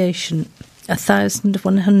Association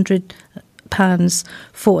 £1,100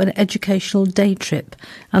 for an educational day trip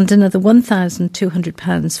and another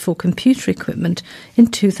 £1,200 for computer equipment in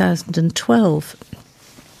 2012.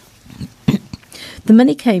 The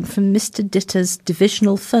money came from Mr Ditter's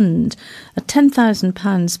divisional fund, a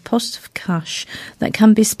 £10,000 pot of cash that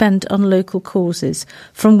can be spent on local causes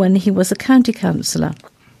from when he was a county councillor.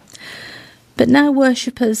 But now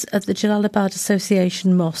worshippers at the Jalalabad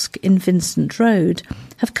Association Mosque in Vincent Road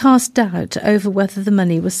have cast doubt over whether the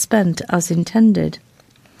money was spent as intended.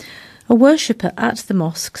 A worshipper at the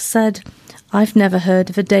mosque said, "I've never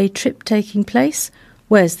heard of a day trip taking place.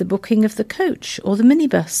 Where's the booking of the coach or the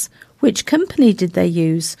minibus? Which company did they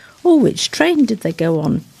use, or which train did they go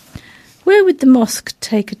on? Where would the mosque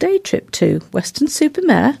take a day trip to,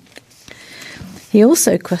 Weston-super-Mare?" He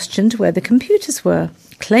also questioned where the computers were,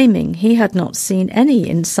 claiming he had not seen any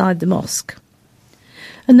inside the mosque.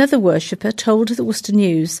 Another worshipper told the Worcester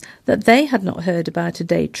News that they had not heard about a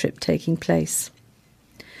day trip taking place.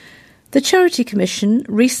 The Charity Commission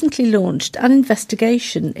recently launched an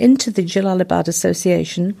investigation into the Jalalabad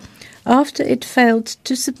Association after it failed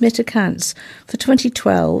to submit accounts for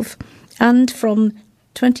 2012 and from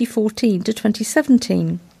 2014 to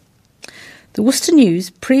 2017. The Worcester News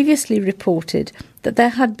previously reported that there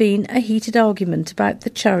had been a heated argument about the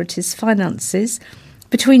charity's finances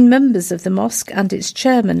between members of the mosque and its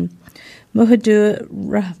chairman, Muhadur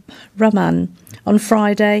Rahman, on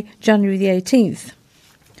Friday, January the 18th.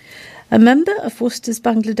 A member of Worcester's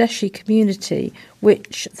Bangladeshi community,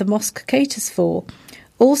 which the mosque caters for,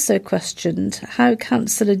 also questioned how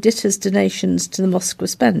Councillor Ditter's donations to the mosque were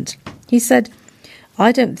spent. He said,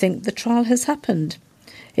 "I don't think the trial has happened.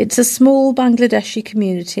 It's a small Bangladeshi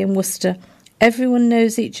community in Worcester. Everyone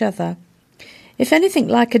knows each other. If anything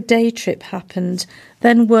like a day trip happened,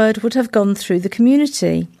 then word would have gone through the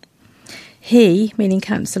community. He, meaning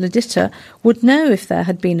Councillor Ditter, would know if there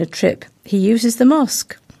had been a trip. He uses the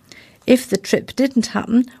mosque. If the trip didn't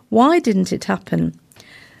happen, why didn't it happen?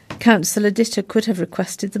 Councillor Ditter could have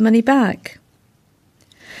requested the money back.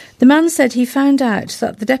 The man said he found out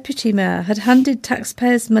that the Deputy Mayor had handed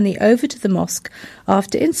taxpayers' money over to the mosque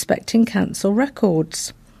after inspecting council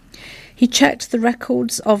records. He checked the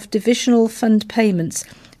records of divisional fund payments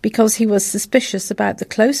because he was suspicious about the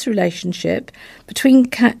close relationship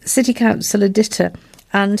between City Councillor Ditter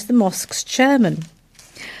and the mosque's chairman.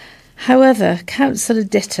 However, Councillor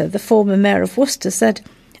Ditter, the former Mayor of Worcester, said,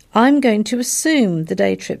 "I'm going to assume the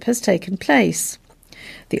day trip has taken place.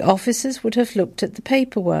 The officers would have looked at the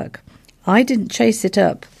paperwork. I didn't chase it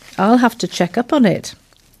up. I'll have to check up on it.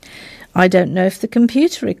 I don't know if the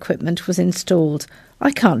computer equipment was installed. I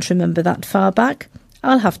can't remember that far back.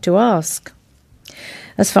 I'll have to ask.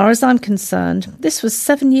 As far as I'm concerned, this was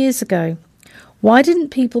 7 years ago. Why didn't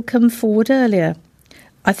people come forward earlier?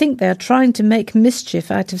 I think they are trying to make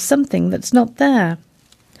mischief out of something that's not there."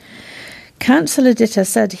 Councillor Ditter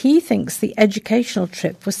said he thinks the educational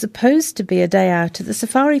trip was supposed to be a day out at the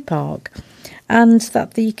safari park and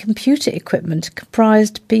that the computer equipment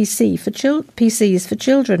comprised PCs for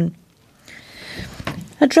children.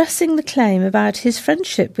 Addressing the claim about his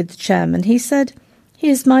friendship with the chairman, he said, "He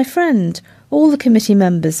is my friend. All the committee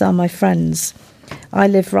members are my friends. I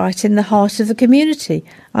live right in the heart of the community.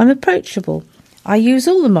 I'm approachable. I use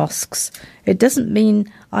all the mosques. It doesn't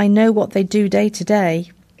mean I know what they do day to day."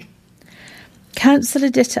 Councillor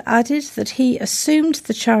Ditter added that he assumed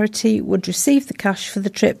the charity would receive the cash for the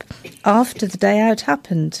trip after the day out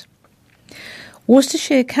happened.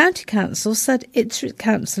 Worcestershire County Council said its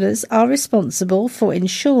councillors are responsible for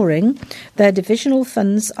ensuring their divisional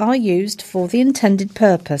funds are used for the intended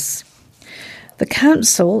purpose. The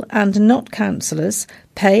council and not councillors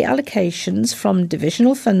pay allocations from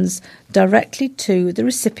divisional funds directly to the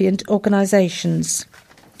recipient organisations.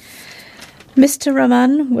 Mr.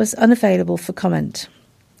 Rahman was unavailable for comment.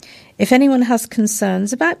 If anyone has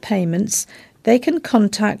concerns about payments, they can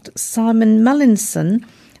contact Simon Mallinson,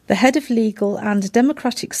 the Head of Legal and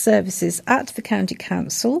Democratic Services at the County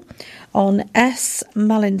Council, on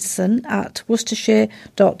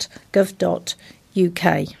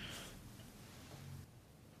smallinson@worcestershire.gov.uk.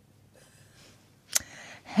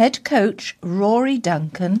 Head coach Rory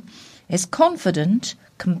Duncan is confident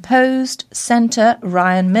composed centre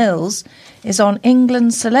Ryan Mills is on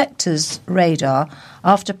England selectors' radar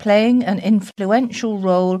after playing an influential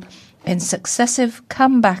role in successive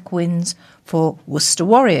comeback wins for Worcester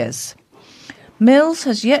Warriors. Mills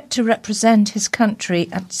has yet to represent his country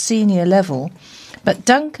at senior level, but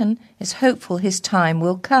Duncan is hopeful his time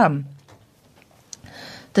will come.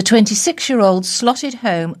 The 26-year-old slotted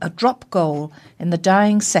home a drop goal in the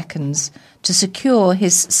dying seconds to secure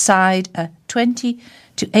his side a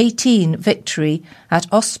 20-18 victory at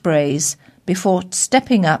Ospreys before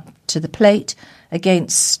stepping up to the plate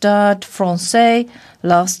against Stade Francais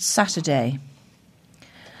last Saturday.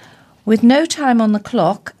 With no time on the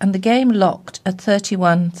clock and the game locked at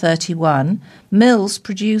 31-31, Mills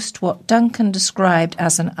produced what Duncan described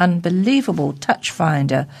as an unbelievable touch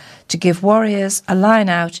finder to give Warriors a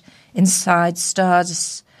line-out inside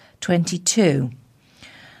Stade's 22.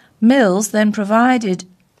 Mills then provided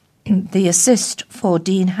the assist for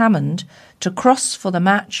Dean Hammond to cross for the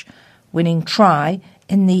match-winning try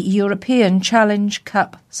in the European Challenge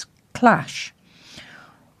Cup clash.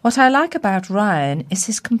 "What I like about Ryan is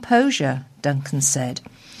his composure," Duncan said.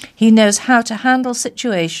 "He knows how to handle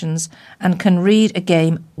situations and can read a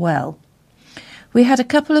game well. We had a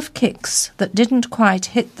couple of kicks that didn't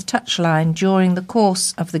quite hit the touchline during the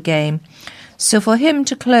course of the game, so for him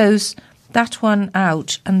to close that one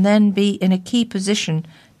out and then be in a key position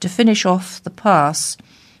to finish off the pass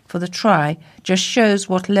for the try just shows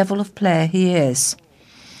what level of player he is.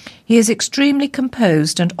 He is extremely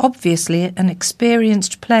composed and obviously an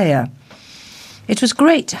experienced player. It was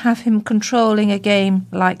great to have him controlling a game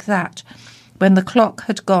like that when the clock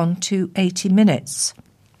had gone to 80 minutes.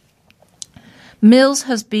 Mills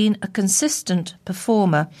has been a consistent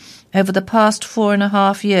performer over the past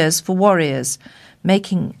 4.5 years for Warriors,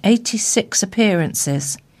 making 86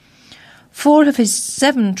 appearances. 4 of his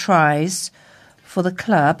 7 tries for the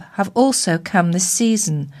club have also come this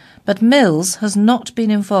season, but Mills has not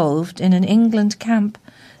been involved in an England camp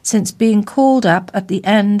since being called up at the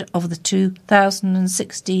end of the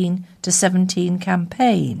 2016-17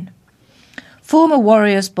 campaign. Former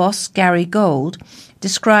Warriors boss Gary Gold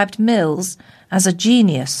described Mills as a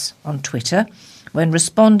genius on Twitter when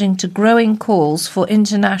responding to growing calls for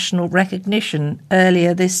international recognition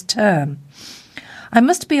earlier this term. "I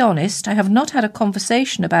must be honest, I have not had a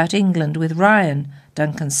conversation about England with Ryan,"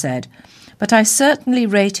 Duncan said, "but I certainly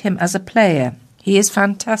rate him as a player. He is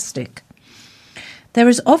fantastic. There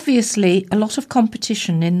is obviously a lot of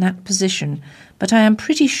competition in that position, but I am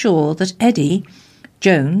pretty sure that Eddie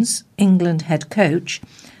Jones, England head coach,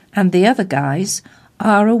 and the other guys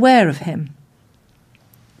are aware of him.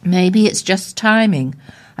 Maybe it's just timing.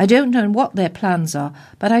 I don't know what their plans are,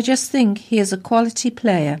 but I just think he is a quality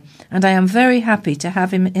player, and I am very happy to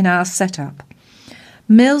have him in our setup."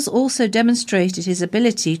 Mills also demonstrated his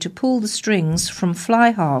ability to pull the strings from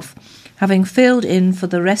fly half, having filled in for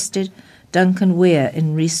the rested Duncan Weir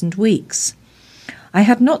in recent weeks. "I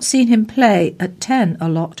had not seen him play at 10 a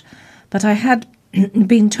lot, but I had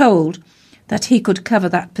been told that he could cover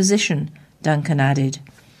that position," Duncan added.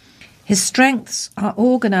 "His strengths are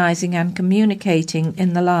organising and communicating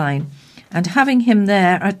in the line, and having him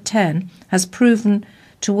there at 10 has proven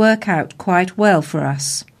to work out quite well for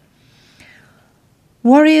us."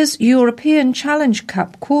 Warriors' European Challenge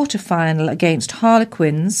Cup quarter-final against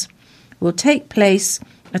Harlequins will take place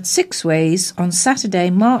at Sixways on Saturday,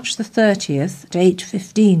 March the 30th at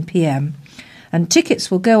 8:15 p.m, and tickets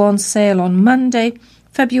will go on sale on Monday,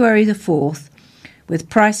 February the 4th, with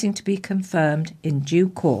pricing to be confirmed in due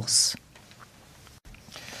course.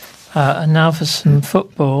 And now for some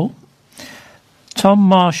football. Tom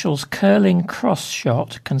Marshall's curling cross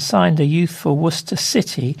shot consigned a youthful Worcester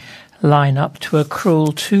City line-up to a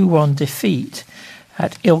cruel 2-1 defeat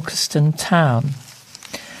at Ilkeston Town.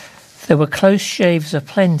 There were close shaves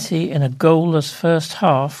aplenty in a goalless first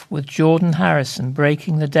half, with Jordan Harrison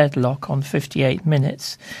breaking the deadlock on 58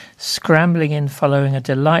 minutes, scrambling in following a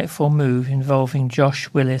delightful move involving Josh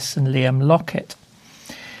Willis and Liam Lockett.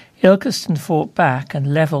 Ilkeston fought back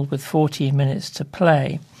and levelled with 14 minutes to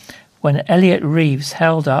play, when Elliot Reeves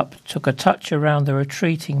held up, took a touch around the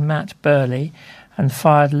retreating Matt Burley and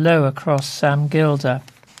fired low across Sam Gilder.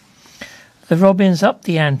 The Robins upped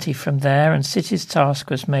the ante from there, and City's task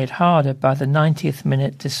was made harder by the 90th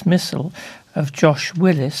minute dismissal of Josh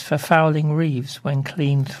Willis for fouling Reeves when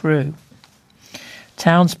clean through.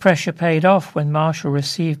 Town's pressure paid off when Marshall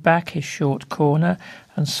received back his short corner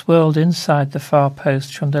and swirled inside the far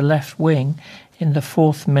post from the left wing in the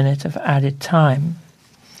 4th minute of added time.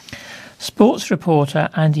 Sports reporter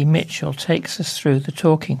Andy Mitchell takes us through the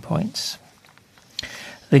talking points.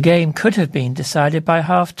 The game could have been decided by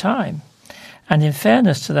half-time, and in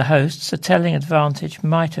fairness to the hosts, a telling advantage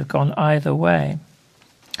might have gone either way.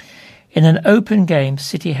 In an open game,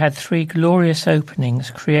 City had 3 glorious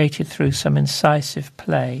openings created through some incisive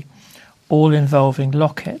play, all involving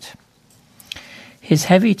Lockett. His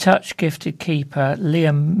heavy touch gifted keeper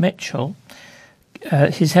Liam Mitchell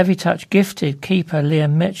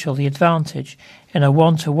the advantage in a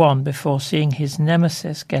 1-to-1 before seeing his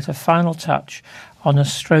nemesis get a final touch on a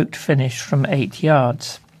stroked finish from 8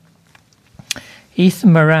 yards.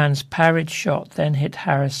 Ethan Moran's parried shot then hit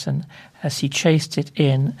Harrison as he chased it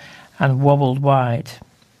in and wobbled wide.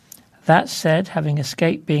 That said, having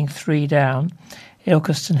escaped being 3 down,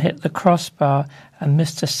 Ilkeston hit the crossbar and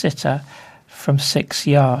missed a sitter from 6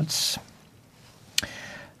 yards.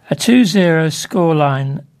 A 2-0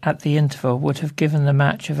 scoreline at the interval would have given the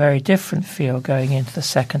match a very different feel going into the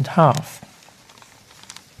second half.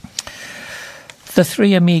 The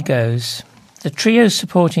 3 amigos. The trio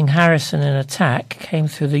supporting Harrison in attack came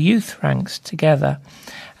through the youth ranks together,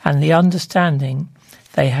 and the understanding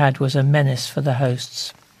they had was a menace for the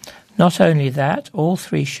hosts. Not only that, all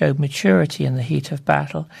 3 showed maturity in the heat of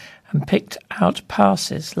battle and picked out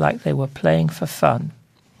passes like they were playing for fun.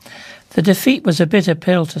 The defeat was a bitter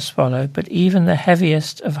pill to swallow, but even the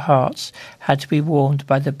heaviest of hearts had to be warmed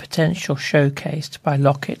by the potential showcased by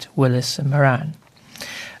Lockett, Willis and Moran.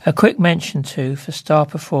 A quick mention, too, for star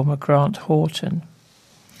performer Grant Horton.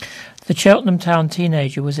 The Cheltenham Town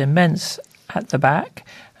teenager was immense at the back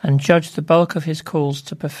and judged the bulk of his calls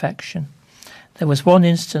to perfection. There was one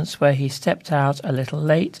instance where he stepped out a little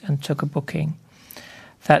late and took a booking.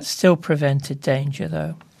 That still prevented danger,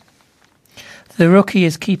 though. The rookie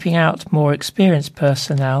is keeping out more experienced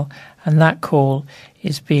personnel, and that call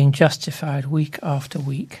is being justified week after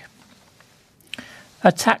week.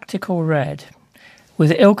 A tactical red.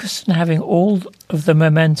 With Ilkeston having all of the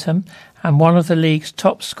momentum and one of the league's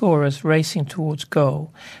top scorers racing towards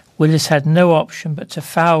goal, Willis had no option but to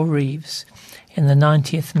foul Reeves in the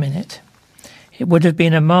 90th minute. It would have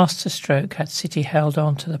been a masterstroke had City held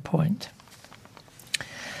on to the point.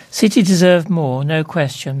 City deserved more, no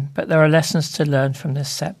question, but there are lessons to learn from this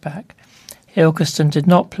setback. Ilkeston did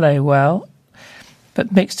not play well,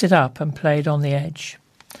 but mixed it up and played on the edge.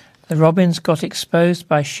 The Robins got exposed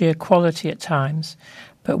by sheer quality at times,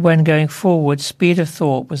 but when going forward, speed of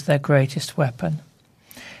thought was their greatest weapon.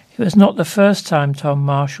 It was not the first time Tom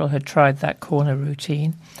Marshall had tried that corner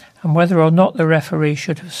routine, and whether or not the referee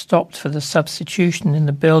should have stopped for the substitution in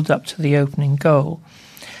the build-up to the opening goal,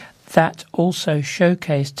 that also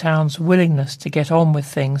showcased Town's willingness to get on with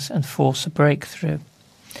things and force a breakthrough.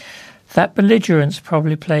 That belligerence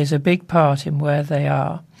probably plays a big part in where they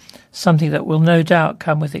are, something that will no doubt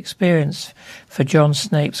come with experience for John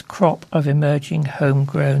Snape's crop of emerging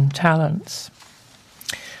homegrown talents.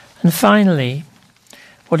 And finally,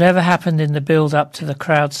 whatever happened in the build-up to the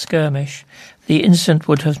crowd skirmish, the incident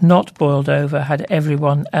would have not boiled over had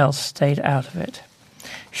everyone else stayed out of it.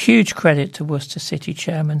 Huge credit to Worcester City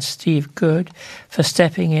Chairman Steve Good for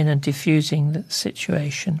stepping in and defusing the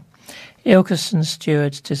situation. Ilkeston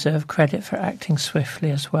stewards deserve credit for acting swiftly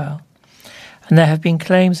as well. And there have been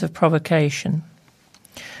claims of provocation,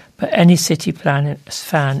 but any City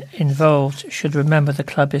fan involved should remember the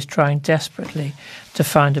club is trying desperately to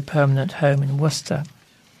find a permanent home in Worcester.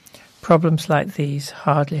 Problems like these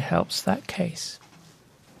hardly helps that case.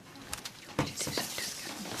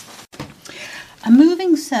 A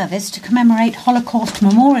moving service to commemorate Holocaust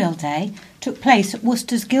Memorial Day took place at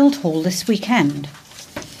Worcester's Guildhall last weekend.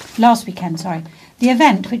 The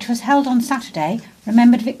event, which was held on Saturday,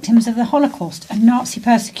 remembered victims of the Holocaust and Nazi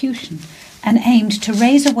persecution and aimed to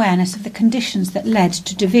raise awareness of the conditions that led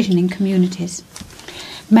to division in communities.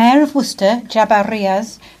 Mayor of Worcester, Jabbar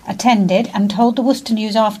Riaz, attended and told the Worcester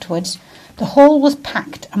News afterwards, "The hall was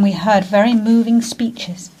packed and we heard very moving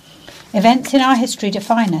speeches. Events in our history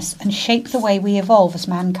define us and shape the way we evolve as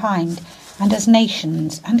mankind and as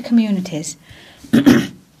nations and communities.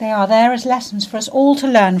 They are there as lessons for us all to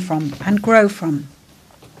learn from and grow from.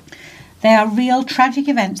 They are real tragic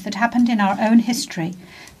events that happened in our own history.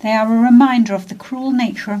 They are a reminder of the cruel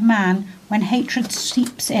nature of man when hatred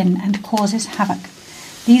seeps in and causes havoc.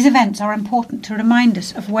 These events are important to remind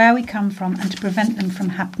us of where we come from and to prevent them from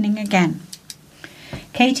happening again."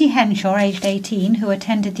 Katie Henshaw, aged 18, who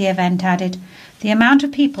attended the event, added, "The amount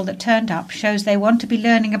of people that turned up shows they want to be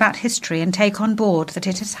learning about history and take on board that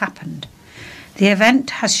it has happened. The event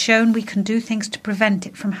has shown we can do things to prevent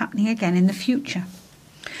it from happening again in the future."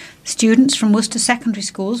 Students from Worcester secondary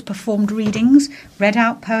schools performed readings, read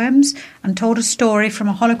out poems, and told a story from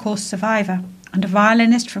a Holocaust survivor, and a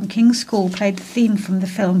violinist from King's School played the theme from the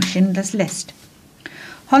film Schindler's List.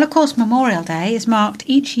 Holocaust Memorial Day is marked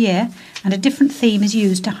each year, and a different theme is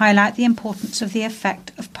used to highlight the importance of the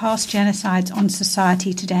effect of past genocides on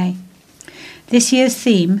society today. This year's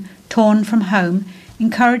theme, Torn from Home,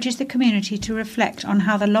 encourages the community to reflect on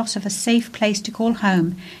how the loss of a safe place to call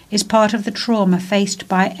home is part of the trauma faced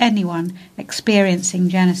by anyone experiencing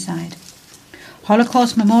genocide.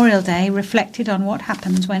 Holocaust Memorial Day reflected on what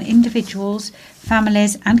happens when individuals,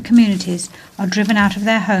 families and communities are driven out of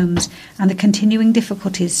their homes and the continuing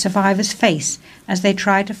difficulties survivors face as they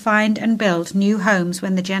try to find and build new homes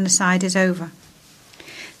when the genocide is over.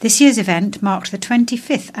 This year's event marked the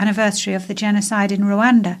 25th anniversary of the genocide in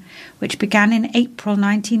Rwanda, which began in April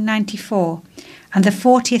 1994, and the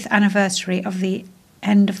 40th anniversary of the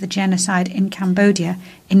end of the genocide in Cambodia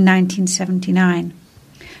in 1979.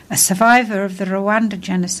 A survivor of the Rwanda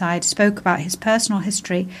genocide spoke about his personal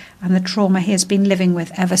history and the trauma he has been living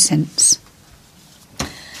with ever since.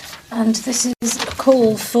 And this is a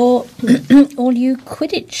call for all you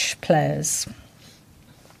Quidditch players.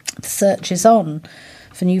 The search is on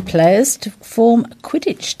for new players to form a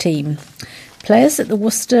Quidditch team. Players at the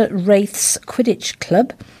Worcester Wraiths Quidditch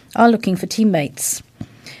Club are looking for teammates.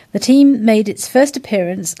 The team made its first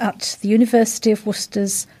appearance at the University of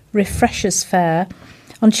Worcester's Refreshers Fair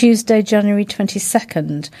on Tuesday, January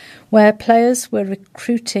 22nd, where players were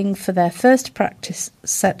recruiting for their first practice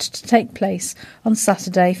set to take place on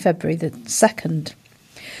Saturday, February the 2nd.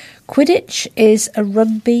 Quidditch is a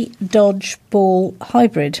rugby dodgeball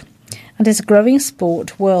hybrid and is a growing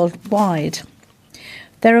sport worldwide.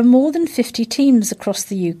 There are more than 50 teams across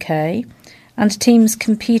the UK, and teams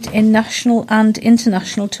compete in national and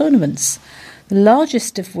international tournaments, the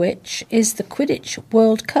largest of which is the Quidditch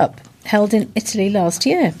World Cup, held in Italy last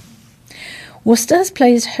year. Worcester has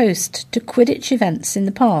played host to Quidditch events in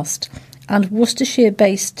the past, and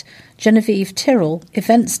Worcestershire-based Genevieve Tyrrell,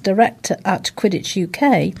 events director at Quidditch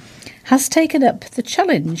UK, has taken up the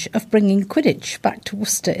challenge of bringing Quidditch back to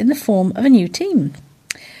Worcester in the form of a new team.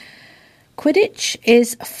 Quidditch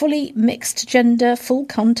is a fully mixed-gender,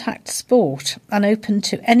 full-contact sport and open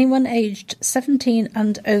to anyone aged 17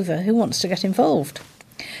 and over who wants to get involved.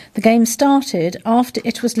 The game started after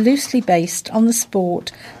it was loosely based on the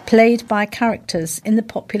sport played by characters in the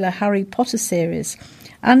popular Harry Potter series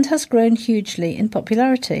and has grown hugely in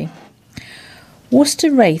popularity.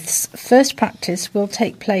 Worcester Wraith's first practice will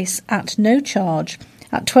take place at no charge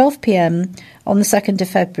at 12 p.m. on the 2nd of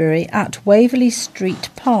February at Waverley Street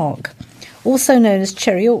Park, also known as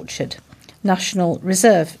Cherry Orchard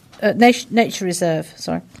Nature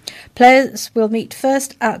Reserve. Players will meet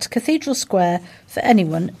first at Cathedral Square for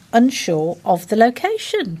anyone unsure of the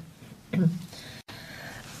location.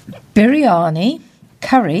 Biryani,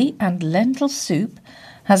 curry and lentil soup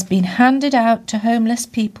has been handed out to homeless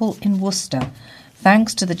people in Worcester,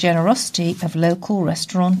 thanks to the generosity of local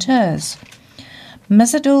restaurateurs.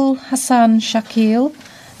 Mazadul Hassan Shakil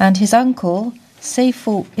and his uncle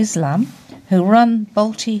Saiful Islam, who run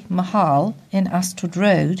Balti Mahal in Astud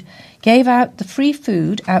Road, gave out the free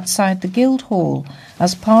food outside the Guildhall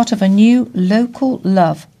as part of a new Local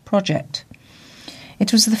Love project.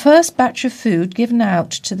 It was the first batch of food given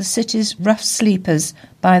out to the city's rough sleepers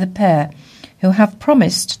by the pair, who have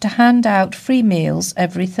promised to hand out free meals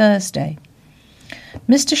every Thursday.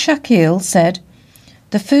 Mr. Shakil said,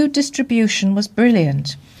 "The food distribution was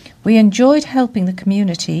brilliant. We enjoyed helping the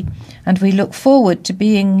community and we look forward to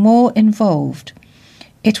being more involved.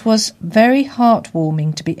 It was very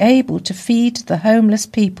heartwarming to be able to feed the homeless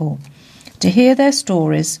people. To hear their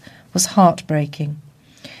stories was heartbreaking.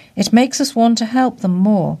 It makes us want to help them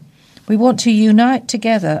more. We want to unite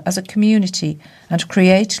together as a community and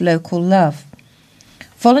create local love."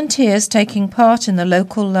 Volunteers taking part in the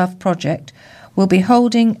Local Love project will be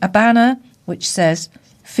holding a banner which says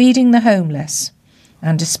 "Feeding the Homeless"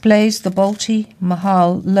 and displays the Balti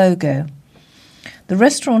Mahal logo. The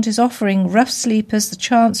restaurant is offering rough sleepers the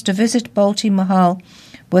chance to visit Balti Mahal,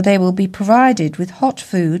 where they will be provided with hot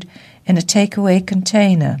food in a takeaway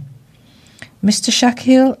container. Mr.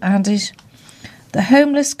 Shakil added, "The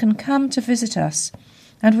homeless can come to visit us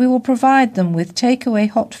and we will provide them with takeaway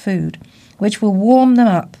hot food, which will warm them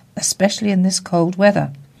up, especially in this cold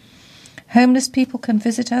weather. Homeless people can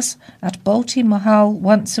visit us at Balti Mahal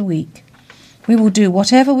once a week. We will do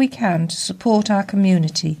whatever we can to support our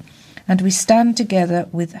community, and we stand together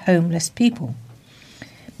with homeless people."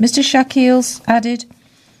 Mr. Shakil added,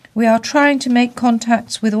 "We are trying to make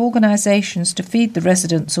contacts with organisations to feed the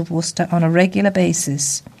residents of Worcester on a regular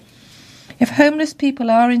basis. If homeless people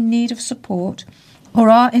are in need of support or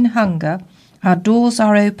are in hunger, our doors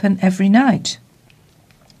are open every night.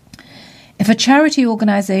 If a charity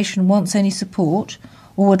organisation wants any support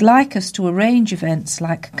or would like us to arrange events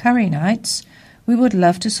like curry nights, we would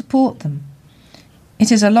love to support them.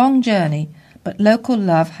 It is a long journey, but Local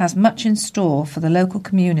Love has much in store for the local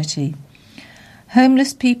community.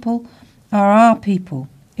 Homeless people are our people.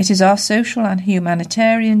 It is our social and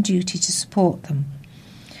humanitarian duty to support them.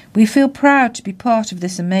 We feel proud to be part of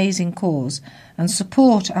this amazing cause and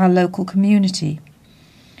support our local community.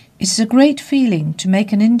 It is a great feeling to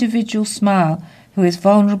make an individual smile who is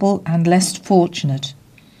vulnerable and less fortunate.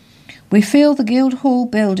 We feel the Guildhall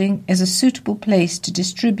building is a suitable place to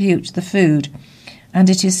distribute the food, and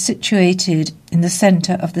it is situated in the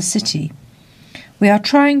centre of the city. We are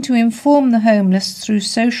trying to inform the homeless through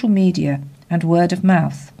social media and word of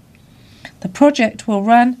mouth. The project will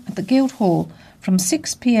run at the Guildhall from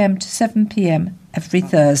 6 p.m. to 7 p.m. every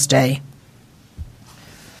Thursday.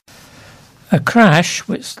 A crash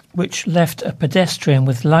which left a pedestrian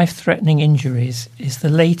with life-threatening injuries is the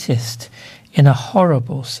latest in a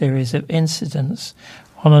horrible series of incidents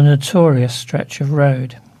on a notorious stretch of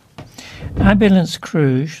road. Ambulance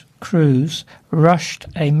crews rushed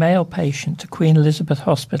a male patient to Queen Elizabeth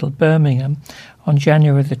Hospital, Birmingham, on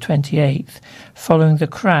January the 28th, following the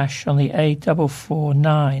crash on the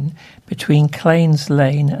A449 between Claines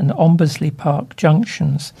Lane and Ombersley Park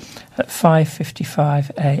junctions at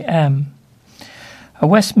 5:55 a.m. A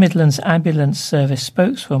West Midlands Ambulance Service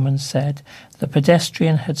spokeswoman said the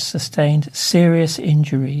pedestrian had sustained serious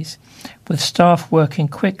injuries, with staff working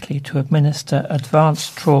quickly to administer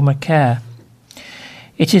advanced trauma care.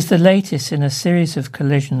 It is the latest in a series of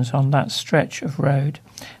collisions on that stretch of road,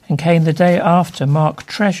 and came the day after Mark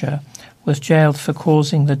Treasure was jailed for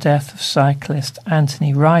causing the death of cyclist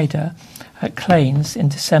Anthony Ryder at Claines in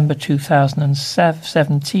December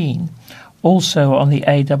 2017, also on the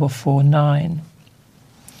A449.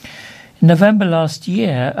 In November last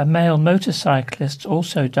year, a male motorcyclist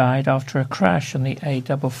also died after a crash on the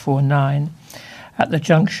A449 at the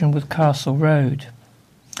junction with Castle Road.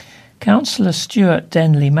 Councillor Stuart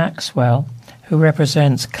Denley Maxwell, who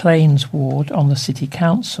represents Claines Ward on the City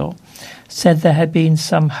Council, said there had been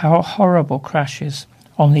some horrible crashes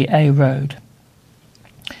on the A road.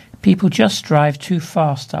 People just drive too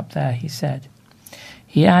fast up there, he said.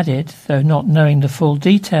 He added, though not knowing the full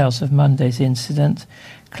details of Monday's incident,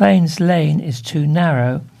 Claines Lane is too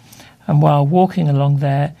narrow, and while walking along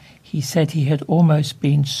there, he said he had almost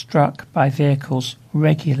been struck by vehicles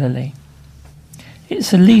regularly.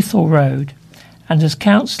 It's a lethal road, and as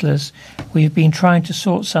councillors, we have been trying to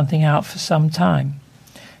sort something out for some time,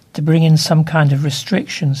 to bring in some kind of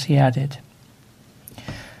restrictions, he added.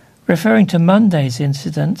 Referring to Monday's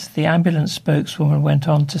incident, the ambulance spokeswoman went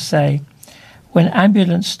on to say, when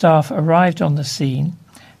ambulance staff arrived on the scene,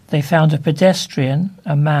 they found a pedestrian,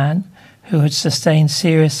 a man, who had sustained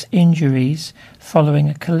serious injuries following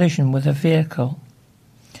a collision with a vehicle.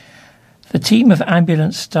 The team of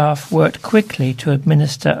ambulance staff worked quickly to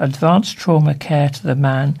administer advanced trauma care to the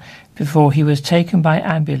man before he was taken by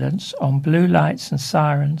ambulance on blue lights and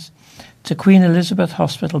sirens to Queen Elizabeth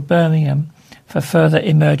Hospital, Birmingham, for further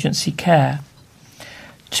emergency care.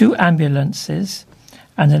 2 ambulances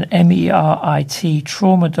and an MERIT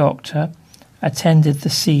trauma doctor attended the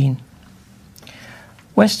scene.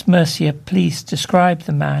 West Mercia Police described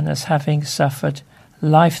the man as having suffered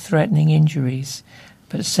life-threatening injuries,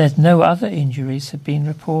 but said no other injuries had been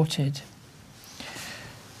reported.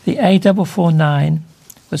 The A449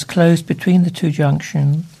 was closed between the 2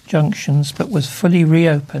 junctions, but was fully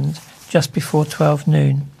reopened just before 12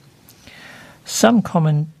 noon. Some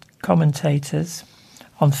commentators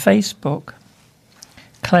on Facebook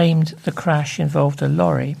claimed the crash involved a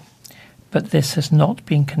lorry, but this has not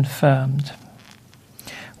been confirmed.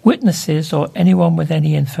 Witnesses or anyone with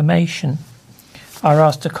any information are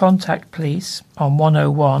asked to contact police on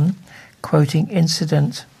 101, quoting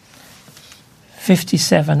incident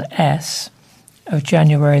 57S of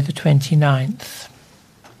January the 29th.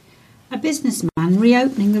 A businessman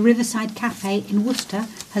reopening the Riverside Cafe in Worcester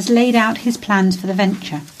has laid out his plans for the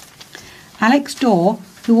venture. Alex Dorr,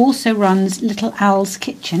 who also runs Little Al's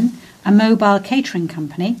Kitchen, a mobile catering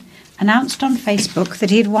company, announced on Facebook that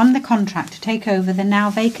he had won the contract to take over the now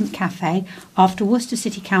vacant cafe after Worcester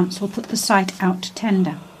City Council put the site out to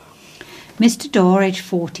tender. Mr. Dorr, aged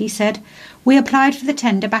 40, said, "We applied for the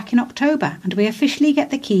tender back in October and we officially get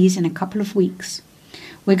the keys in a couple of weeks.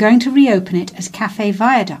 We're going to reopen it as Cafe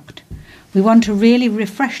Viaduct. We want to really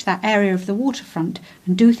refresh that area of the waterfront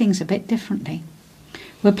and do things a bit differently.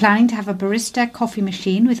 We're planning to have a barista coffee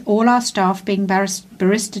machine with all our staff being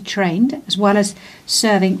barista trained, as well as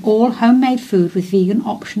serving all homemade food with vegan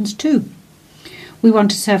options too. We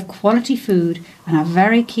want to serve quality food and are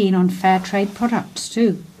very keen on fair trade products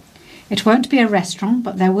too. It won't be a restaurant,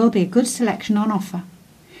 but there will be a good selection on offer.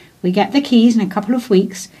 We get the keys in a couple of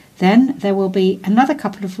weeks, then there will be another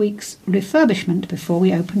couple of weeks refurbishment before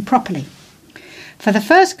we open properly. For the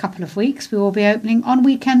first couple of weeks, we will be opening on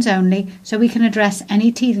weekends only so we can address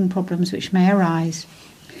any teething problems which may arise."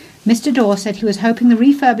 Mr. Dorr said he was hoping the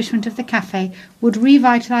refurbishment of the cafe would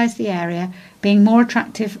revitalise the area, being more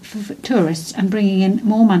attractive for tourists and bringing in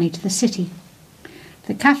more money to the city.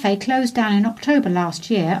 The cafe closed down in October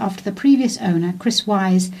last year after the previous owner, Chris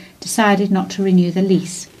Wise, decided not to renew the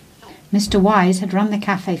lease. Mr. Wise had run the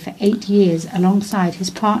cafe for 8 years alongside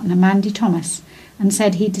his partner, Mandy Thomas, and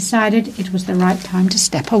said he decided it was the right time to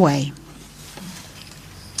step away.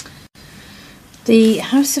 The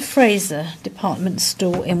House of Fraser department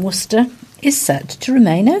store in Worcester is set to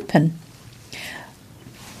remain open.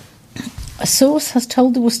 A source has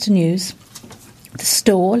told the Worcester News the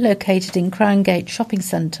store, located in Crown Gate Shopping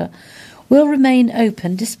Centre, will remain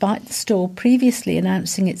open despite the store previously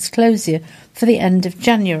announcing its closure for the end of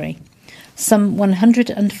January. Some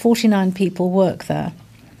 149 people work there.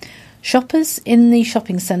 Shoppers in the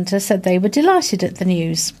shopping centre said they were delighted at the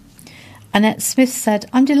news. Annette Smith said,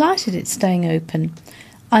 "I'm delighted it's staying open.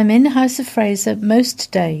 I'm in House of Fraser most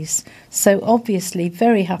days, so obviously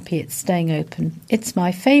very happy it's staying open. It's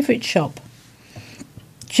my favourite shop."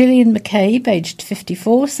 Gillian McCabe, aged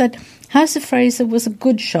 54, said House of Fraser was a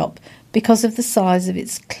good shop because of the size of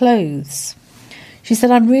its clothes. She said,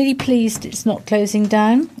 "I'm really pleased it's not closing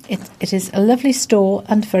down. It is a lovely store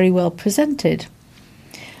and very well presented.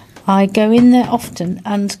 I go in there often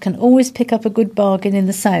and can always pick up a good bargain in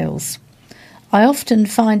the sales. I often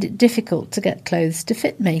find it difficult to get clothes to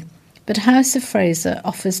fit me, but House of Fraser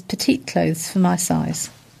offers petite clothes for my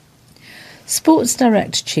size." Sports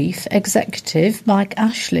Direct Chief Executive Mike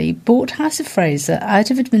Ashley bought House of Fraser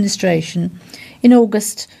out of administration in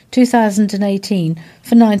August 2018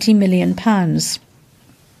 for £90 million.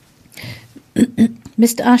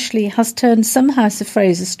 Mr. Ashley has turned some House of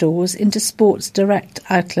Fraser stores into Sports Direct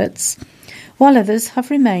outlets, while others have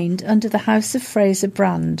remained under the House of Fraser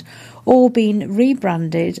brand or been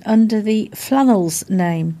rebranded under the Flannels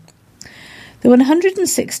name. The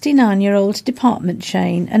 169-year-old department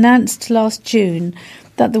chain announced last June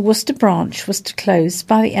that the Worcester branch was to close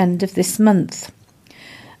by the end of this month.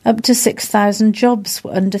 Up to 6,000 jobs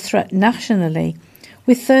were under threat nationally,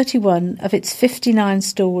 with 31 of its 59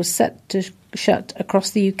 stores set to shut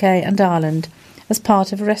across the UK and Ireland as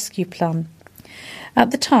part of a rescue plan.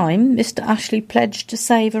 At the time, Mr Ashley pledged to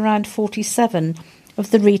save around 47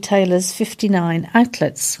 of the retailer's 59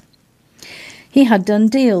 outlets. He had done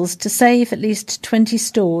deals to save at least 20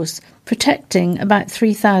 stores, protecting about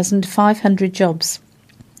 3,500 jobs.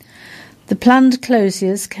 The planned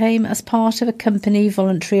closures came as part of a company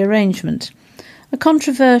voluntary arrangement, a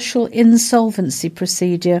controversial insolvency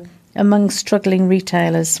procedure among struggling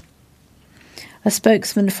retailers. A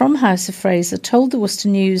spokesman from House of Fraser told the Worcester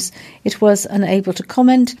News it was unable to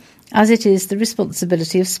comment, as it is the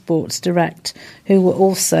responsibility of Sports Direct, who were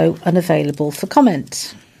also unavailable for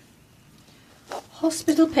comment.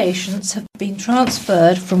 Hospital patients have been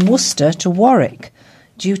transferred from Worcester to Warwick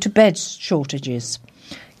due to bed shortages.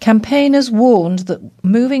 Campaigners warned that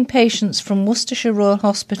moving patients from Worcestershire Royal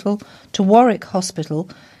Hospital to Warwick Hospital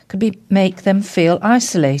could make them feel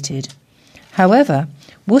isolated. However,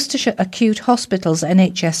 Worcestershire Acute Hospitals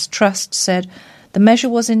NHS Trust said the measure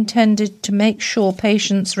was intended to make sure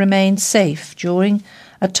patients remained safe during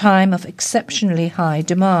a time of exceptionally high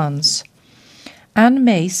demands. Anne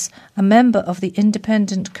Mace, a member of the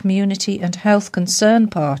Independent Community and Health Concern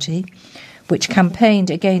Party, which campaigned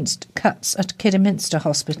against cuts at Kidderminster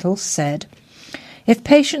Hospital, said, "If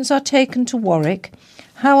patients are taken to Warwick,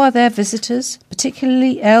 how are their visitors,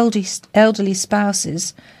 particularly elderly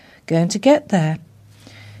spouses, going to get there?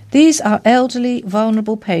 These are elderly,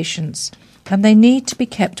 vulnerable patients, and they need to be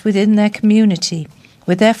kept within their community,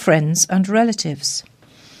 with their friends and relatives.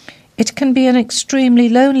 It can be an extremely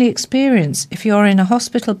lonely experience if you're in a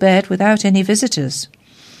hospital bed without any visitors.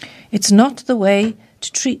 It's not the way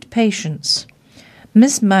to treat patients."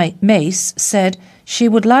 Ms Mace said she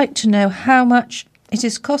would like to know how much it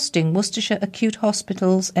is costing Worcestershire Acute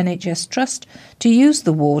Hospitals NHS Trust to use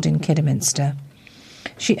the ward in Kidderminster.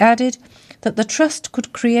 She added that the Trust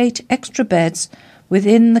could create extra beds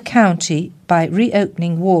within the county by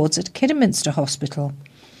reopening wards at Kidderminster Hospital.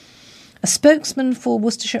 A spokesman for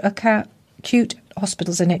Worcestershire Acute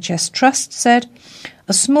Hospitals NHS Trust said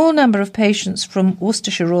a small number of patients from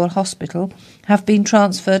Worcestershire Royal Hospital have been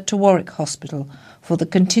transferred to Warwick Hospital for the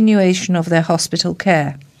continuation of their hospital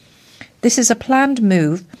care. This is a planned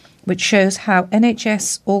move which shows how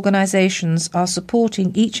NHS organisations are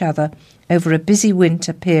supporting each other over a busy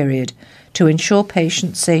winter period to ensure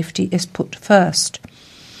patient safety is put first.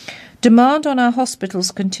 Demand on our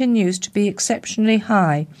hospitals continues to be exceptionally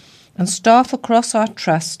high, and staff across our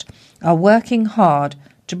trust are working hard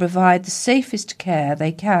to provide the safest care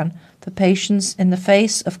they can for patients in the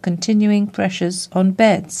face of continuing pressures on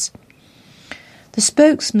beds. The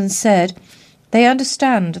spokesman said they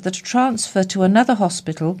understand that a transfer to another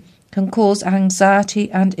hospital can cause anxiety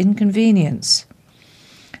and inconvenience.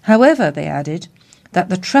 However, they added that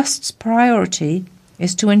the Trust's priority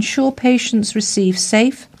is to ensure patients receive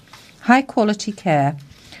safe, high-quality care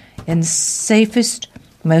in the safest,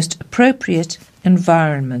 most appropriate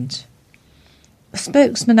environment. The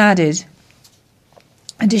spokesman added,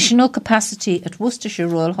 additional capacity at Worcestershire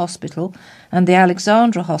Royal Hospital and the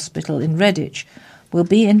Alexandra Hospital in Redditch will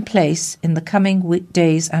be in place in the coming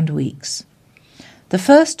days and weeks. The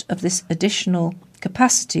first of this additional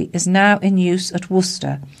capacity is now in use at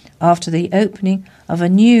Worcester after the opening of a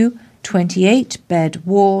new 28-bed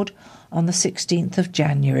ward on the 16th of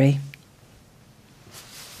January.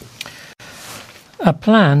 A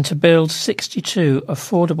plan to build 62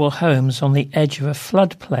 affordable homes on the edge of a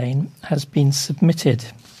floodplain has been submitted.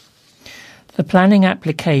 The planning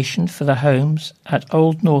application for the homes at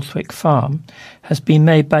Old Northwick Farm has been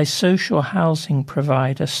made by social housing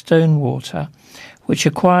provider Stonewater, which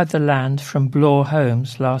acquired the land from Blore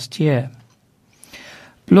Homes last year.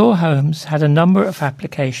 Blore Homes had a number of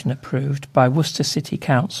applications approved by Worcester City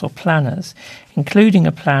Council planners, including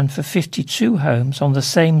a plan for 52 homes on the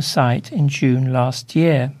same site in June last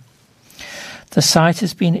year. The site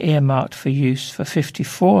has been earmarked for use for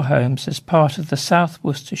 54 homes as part of the South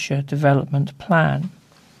Worcestershire Development Plan.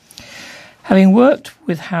 Having worked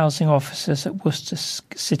with housing officers at Worcester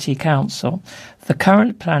City Council, the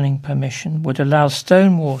current planning permission would allow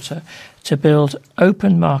Stonewater to build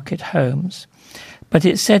open market homes, but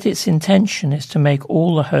it said its intention is to make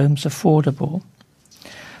all the homes affordable.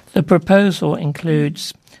 The proposal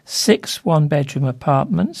includes 6 one-bedroom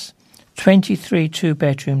apartments, 23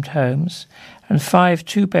 two-bedroomed homes, and 5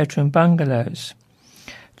 two-bedroom bungalows,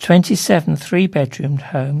 27 three-bedroomed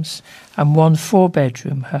homes, and 1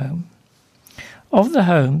 four-bedroom home. Of the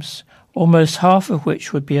homes, almost half of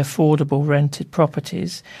which would be affordable rented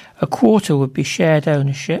properties, a quarter would be shared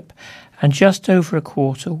ownership, and just over a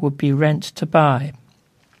quarter would be rent to buy.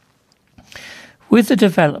 With the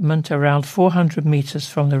development around 400 metres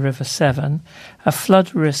from the River Severn, a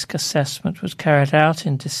flood risk assessment was carried out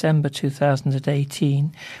in December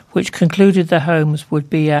 2018, which concluded the homes would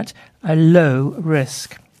be at a low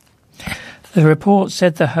risk. The report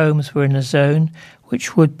said the homes were in a zone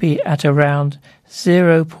which would be at around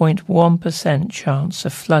 0.1% chance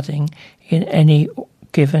of flooding in any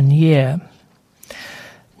given year.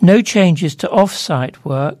 No changes to off-site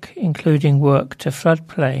work, including work to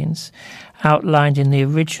floodplains, outlined in the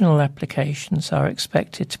original applications are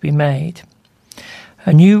expected to be made.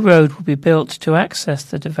 A new road will be built to access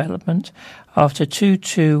the development after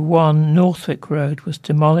 221 Northwick Road was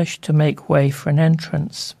demolished to make way for an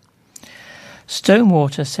entrance.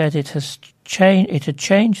 Stonewater said it had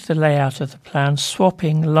changed the layout of the plan,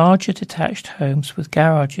 swapping larger detached homes with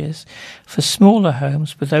garages for smaller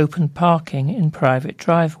homes with open parking in private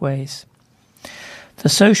driveways. The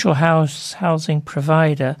social housing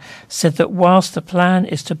provider said that whilst the plan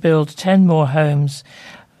is to build 10 more homes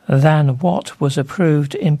than what was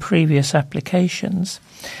approved in previous applications,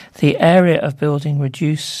 the area of building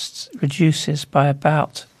reduces by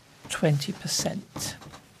about 20%.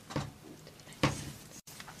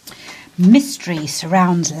 Mystery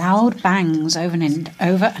surrounds loud bangs over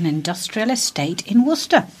an industrial estate in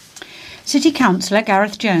Worcester. City Councillor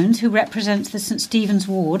Gareth Jones, who represents the St Stephen's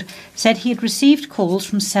ward, said he had received calls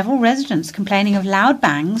from several residents complaining of loud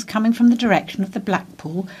bangs coming from the direction of the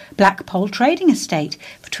Blackpole trading estate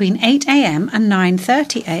between 8 a.m. and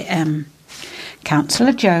 9:30 a.m.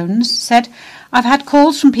 Councillor Jones said, "I've had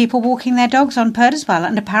calls from people walking their dogs on Purdeswell,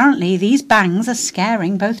 and apparently these bangs are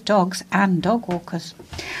scaring both dogs and dog walkers.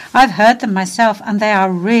 I've heard them myself, and they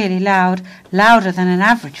are really loud, louder than an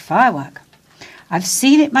average firework. I've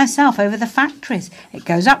seen it myself over the factories. It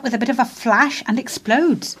goes up with a bit of a flash and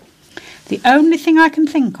explodes. The only thing I can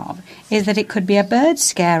think of is that it could be a bird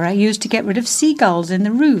scarer used to get rid of seagulls in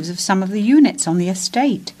the roofs of some of the units on the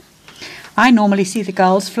estate. I normally see the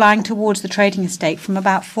gulls flying towards the trading estate from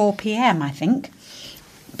about 4 p.m, I think,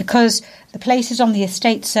 because the place is on the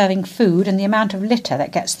estate serving food and the amount of litter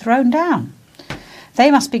that gets thrown down.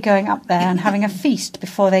 They must be going up there and having a feast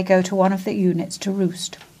before they go to one of the units to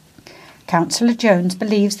roost." Councillor Jones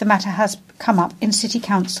believes the matter has come up in City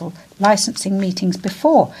Council licensing meetings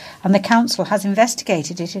before, and the Council has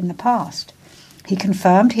investigated it in the past. He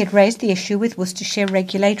confirmed he had raised the issue with Worcestershire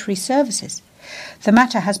Regulatory Services. The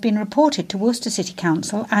matter has been reported to Worcester City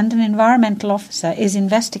Council, and an environmental officer is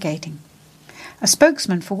investigating. A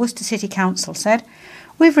spokesman for Worcester City Council said,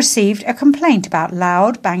 "We've received a complaint about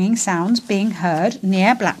loud banging sounds being heard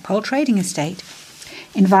near Blackpole Trading Estate.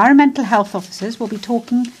 Environmental health officers will be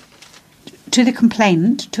talking to the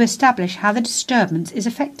complainant to establish how the disturbance is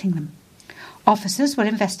affecting them. Officers will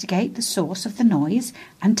investigate the source of the noise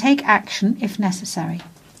and take action if necessary.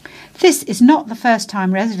 This is not the first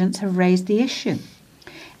time residents have raised the issue.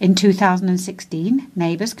 In 2016,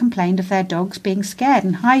 neighbours complained of their dogs being scared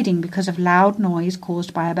and hiding because of loud noise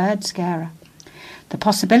caused by a bird scarer. The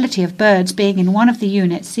possibility of birds being in one of the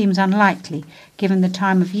units seems unlikely, given the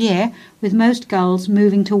time of year, with most gulls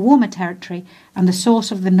moving to warmer territory, and the source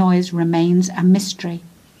of the noise remains a mystery.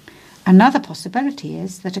 Another possibility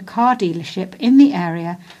is that a car dealership in the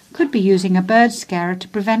area could be using a bird scarer to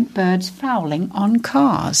prevent birds fouling on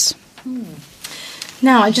cars."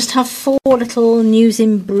 Now, I just have 4 little news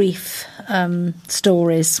in brief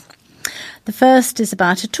stories. The first is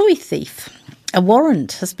about a toy thief. A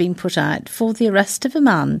warrant has been put out for the arrest of a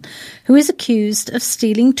man who is accused of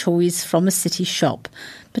stealing toys from a city shop,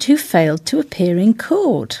 but who failed to appear in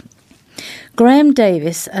court. Graham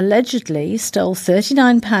Davis allegedly stole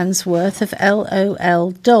 £39 worth of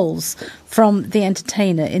LOL dolls from the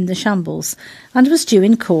entertainer in the Shambles and was due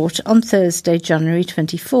in court on Thursday, January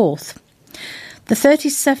 24th. The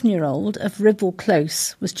 37-year-old of Ribble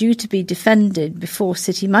Close was due to be defended before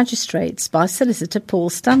city magistrates by solicitor Paul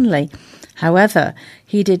Stanley. However,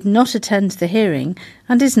 he did not attend the hearing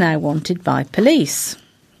and is now wanted by police.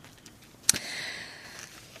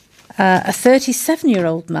 A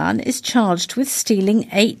 37-year-old man is charged with stealing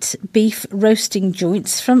 8 beef roasting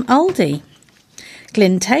joints from Aldi.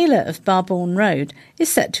 Glyn Taylor of Barbourne Road is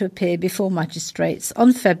set to appear before magistrates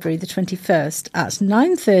on February the 21st at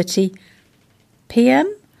 9:30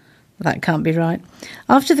 p.m? That can't be right.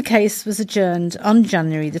 After the case was adjourned on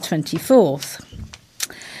January the 24th.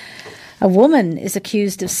 A woman is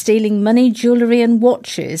accused of stealing money, jewellery and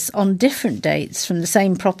watches on different dates from the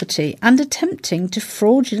same property and attempting to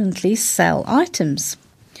fraudulently sell items.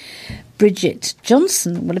 Bridget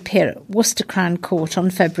Johnson will appear at Worcester Crown Court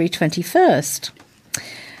on February 21st.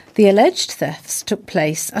 The alleged thefts took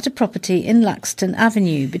place at a property in Laxton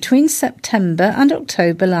Avenue between September and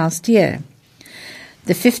October last year.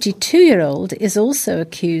 The 52-year-old is also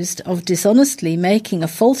accused of dishonestly making a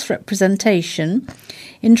false representation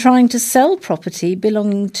in trying to sell property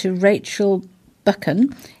belonging to Rachel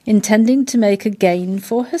Buchan, intending to make a gain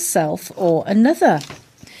for herself or another.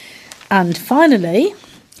 And finally,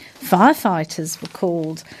 firefighters were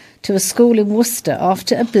called to a school in Worcester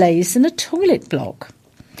after a blaze in a toilet block.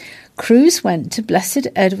 Crews went to Blessed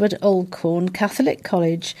Edward Oldcorn Catholic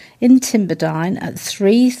College in Timberdyne at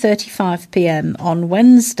 3:35 p.m. on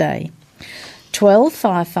Wednesday. 12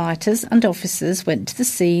 firefighters and officers went to the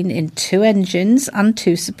scene in 2 engines and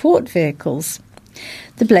 2 support vehicles.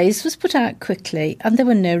 The blaze was put out quickly and there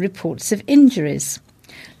were no reports of injuries.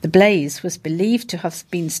 The blaze was believed to have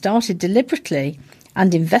been started deliberately,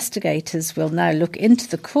 and investigators will now look into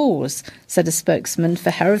the cause, said a spokesman for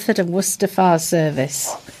Hereford and Worcester Fire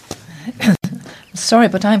Service. Sorry,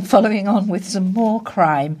 but I'm following on with some more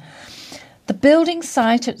crime. The building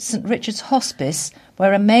site at St Richard's Hospice,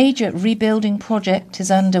 where a major rebuilding project is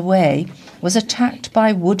underway, was attacked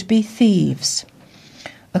by would-be thieves.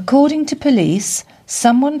 According to police,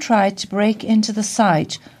 someone tried to break into the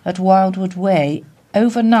site at Wildwood Way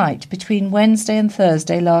overnight between Wednesday and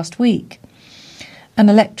Thursday last week. An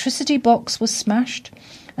electricity box was smashed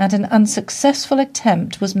and an unsuccessful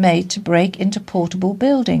attempt was made to break into portable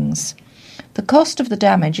buildings. The cost of the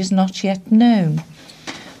damage is not yet known.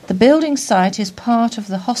 The building site is part of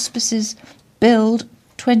the Hospice's Build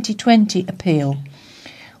 2020 appeal,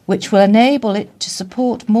 which will enable it to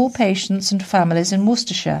support more patients and families in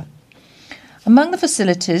Worcestershire. Among the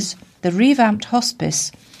facilities, the revamped hospice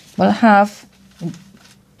will have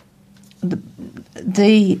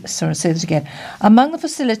Among the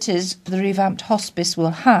facilities the revamped hospice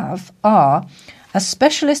will have are a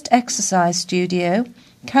specialist exercise studio,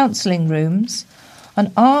 counselling rooms,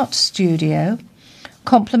 an art studio,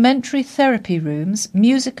 complementary therapy rooms,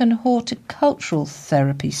 music and horticultural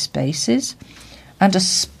therapy spaces, and a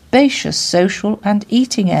spacious social and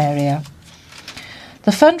eating area.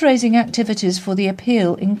 The fundraising activities for the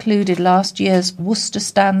appeal included last year's Worcester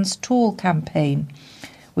Stands Tall campaign,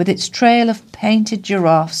 with its trail of painted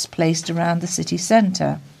giraffes placed around the city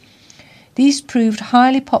centre. These proved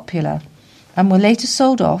highly popular and were later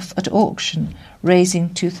sold off at auction,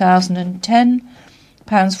 raising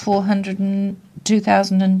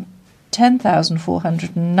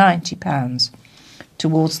 £10,490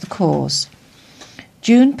 towards the cause.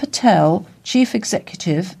 June Patel, Chief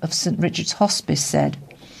Executive of St Richard's Hospice, said,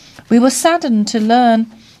 "We were saddened to learn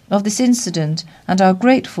of this incident and are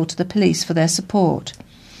grateful to the police for their support.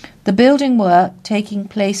 The building work taking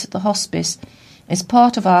place at the hospice is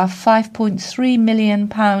part of our £5.3 million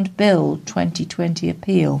Build 2020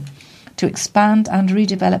 appeal to expand and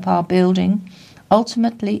redevelop our building,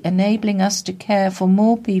 ultimately enabling us to care for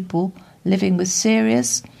more people living with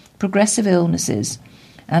serious, progressive illnesses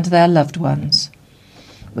and their loved ones.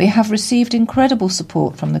 We have received incredible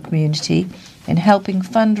support from the community in helping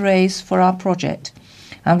fundraise for our project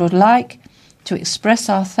and would like to express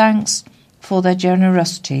our thanks for their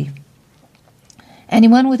generosity.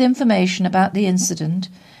 Anyone with information about the incident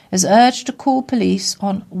is urged to call police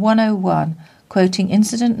on 101, quoting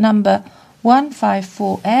incident number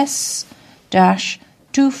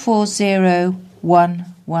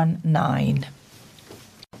 154S-240119.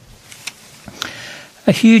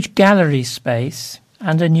 A huge gallery space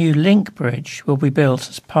and a new link bridge will be built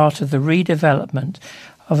as part of the redevelopment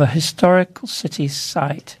of a historical city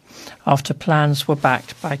site after plans were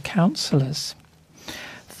backed by councillors.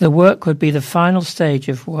 The work would be the final stage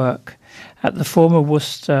of work at the former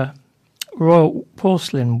Worcester Royal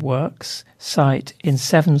Porcelain Works site in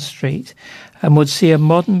Severn Street and would see a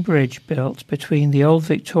modern bridge built between the old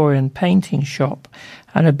Victorian painting shop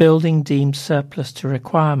and a building deemed surplus to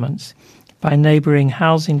requirements by neighbouring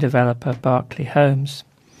housing developer Berkeley Homes.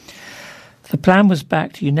 The plan was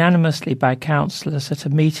backed unanimously by councillors at a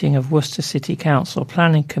meeting of Worcester City Council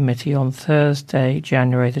Planning Committee on Thursday,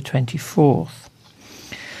 January the 24th.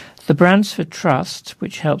 The Bransford Trust,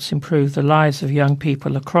 which helps improve the lives of young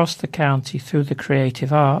people across the county through the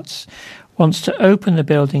creative arts, wants to open the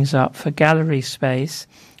buildings up for gallery space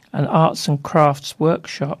and arts and crafts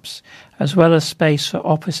workshops, as well as space for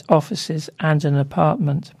offices and an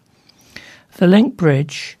apartment. The link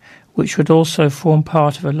bridge, which would also form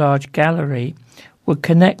part of a large gallery, would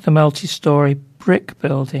connect the multi-storey brick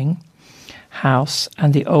building, house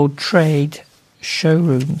and the old trade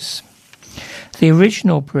showrooms. The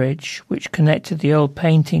original bridge, which connected the old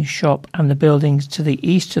painting shop and the buildings to the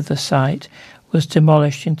east of the site, was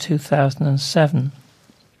demolished in 2007.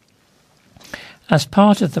 As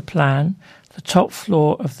part of the plan, the top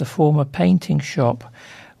floor of the former painting shop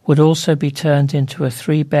would also be turned into a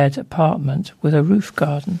 3-bed apartment with a roof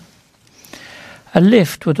garden. A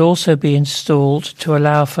lift would also be installed to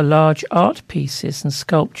allow for large art pieces and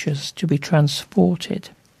sculptures to be transported.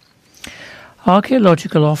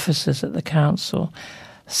 Archaeological officers at the council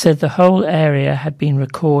said the whole area had been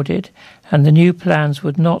recorded and the new plans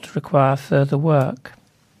would not require further work.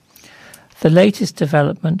 The latest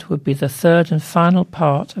development would be the third and final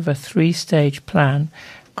part of a 3-stage plan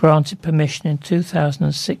granted permission in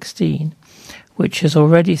 2016, which has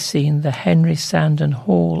already seen the Henry Sandon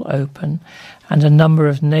Hall open and a number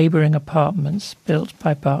of neighbouring apartments built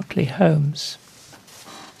by Berkeley Homes.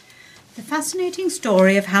 The fascinating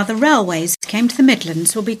story of how the railways came to the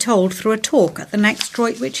Midlands will be told through a talk at the next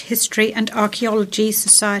Droitwich History and Archaeology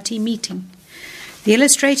Society meeting. The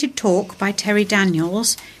illustrated talk by Terry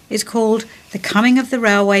Daniels is called The Coming of the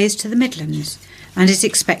Railways to the Midlands and is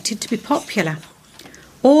expected to be popular.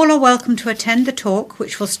 All are welcome to attend the talk,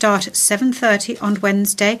 which will start at 7:30 on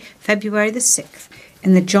Wednesday, February the 6th,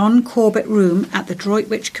 in the John Corbett Room at the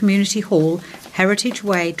Droitwich Community Hall, Heritage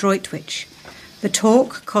Way, Droitwich. The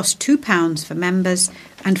talk costs £2 for members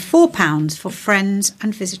and £4 for friends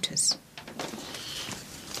and visitors.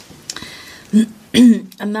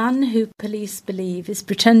 A man who police believe is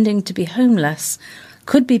pretending to be homeless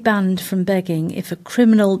could be banned from begging if a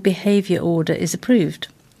criminal behaviour order is approved.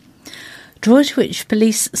 Droitwich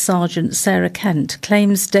Police Sergeant Sarah Kent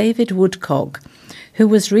claims David Woodcock, who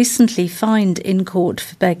was recently fined in court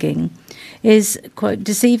for begging, is, quote,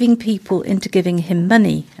 deceiving people into giving him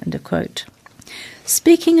money, end of quote.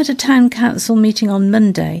 Speaking at a town council meeting on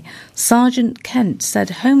Monday, Sergeant Kent said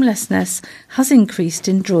homelessness has increased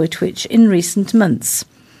in Droitwich in recent months,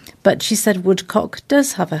 but she said Woodcock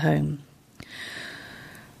does have a home.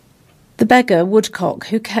 The beggar, Woodcock,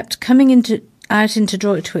 who kept coming out into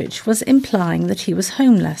Droitwich, was implying that he was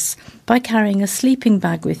homeless by carrying a sleeping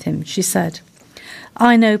bag with him, she said.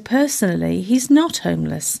 I know personally he's not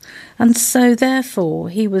homeless, and so therefore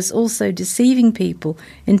he was also deceiving people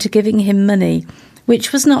into giving him money,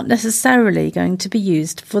 which was not necessarily going to be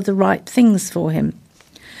used for the right things for him.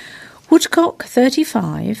 Woodcock,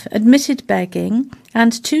 35, admitted begging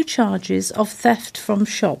and 2 charges of theft from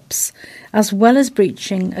shops, as well as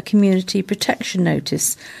breaching a community protection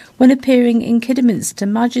notice when appearing in Kidderminster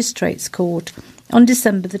Magistrates Court on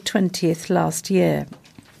December the 20th last year.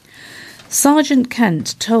 Sergeant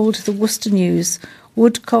Kent told the Worcester News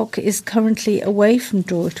Woodcock is currently away from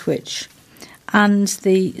Droitwich and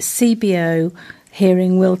the CBO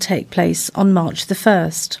hearing will take place on March the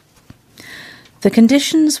 1st. The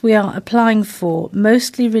conditions we are applying for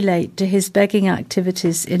mostly relate to his begging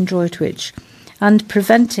activities in Droitwich and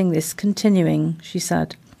preventing this continuing, she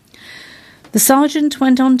said. The sergeant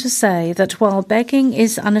went on to say that while begging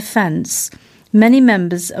is an offence, many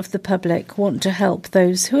members of the public want to help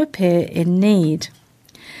those who appear in need.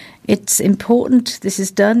 It's important this is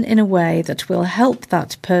done in a way that will help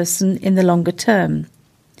that person in the longer term.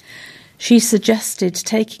 She suggested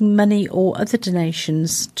taking money or other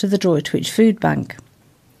donations to the Droitwich Food Bank.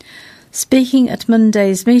 Speaking at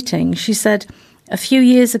Monday's meeting, she said, a few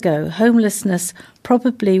years ago, homelessness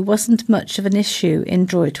probably wasn't much of an issue in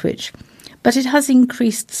Droitwich, but it has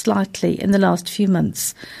increased slightly in the last few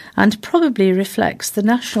months and probably reflects the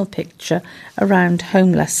national picture around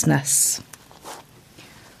homelessness.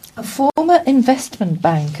 A former investment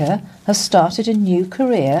banker has started a new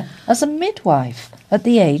career as a midwife at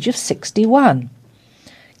the age of 61.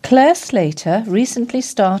 Claire Slater recently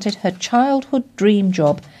started her childhood dream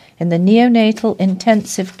job in the neonatal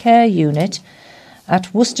intensive care unit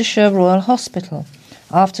at Worcestershire Royal Hospital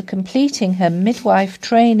after completing her midwife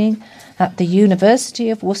training at the University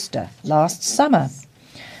of Worcester last summer.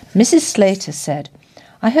 Mrs. Slater said,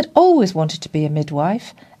 I had always wanted to be a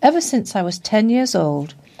midwife ever since I was 10 years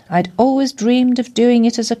old. I'd always dreamed of doing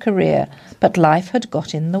it as a career, but life had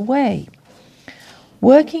got in the way.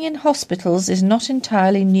 Working in hospitals is not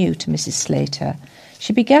entirely new to Mrs. Slater.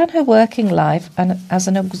 She began her working life as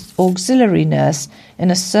an auxiliary nurse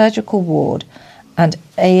in a surgical ward and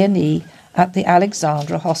A&E at the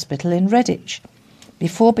Alexandra Hospital in Redditch,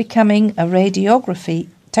 before becoming a radiography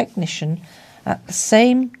technician at the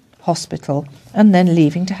same hospital and then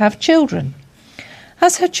leaving to have children.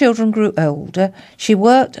 As her children grew older, she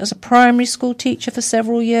worked as a primary school teacher for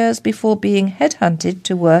several years before being headhunted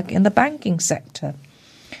to work in the banking sector.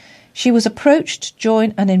 She was approached to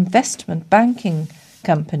join an investment banking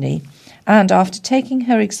company and, after taking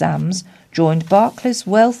her exams, joined Barclays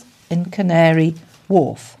Wealth in Canary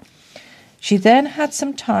Wharf. She then had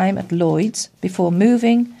some time at Lloyd's before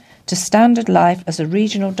moving to Standard Life as a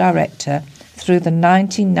regional director through the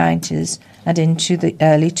 1990s and into the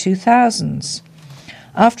early 2000s.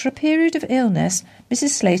 After a period of illness, Mrs.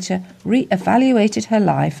 Slater re-evaluated her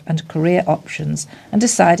life and career options and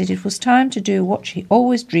decided it was time to do what she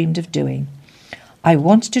always dreamed of doing. I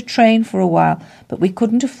wanted to train for a while, but we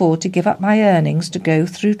couldn't afford to give up my earnings to go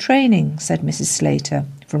through training, said Mrs. Slater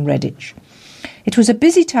from Redditch. It was a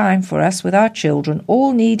busy time for us with our children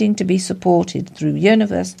all needing to be supported through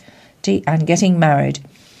university and getting married.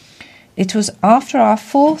 It was after our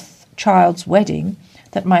fourth child's wedding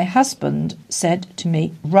that my husband said to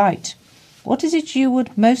me, "Right, what is it you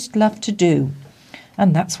would most love to do?"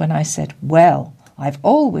 And that's when I said, "Well, I've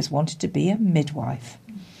always wanted to be a midwife."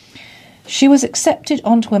 She was accepted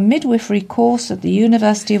onto a midwifery course at the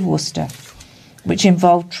University of Worcester, which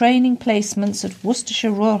involved training placements at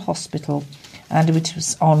Worcestershire Royal Hospital, and it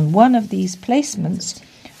was on one of these placements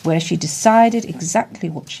where she decided exactly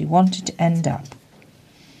what she wanted to end up.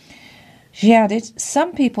 She added,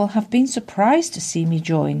 "Some people have been surprised to see me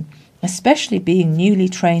join, especially being newly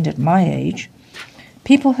trained at my age.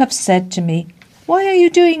 People have said to me, 'Why are you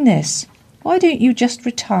doing this? Why don't you just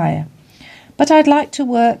retire?' But I'd like to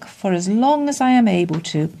work for as long as I am able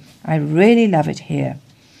to. I really love it here.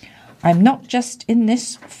 I'm not just in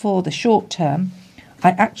this for the short term.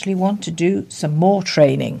 I actually want to do some more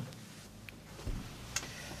training."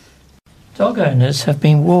 Dog owners have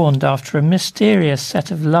been warned after a mysterious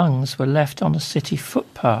set of lungs were left on a city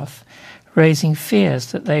footpath, raising fears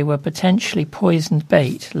that they were potentially poisoned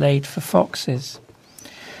bait laid for foxes.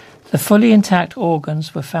 The fully intact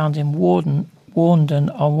organs were found in Warndon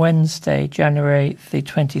on Wednesday, January the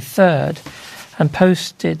 23rd, and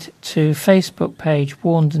posted to Facebook page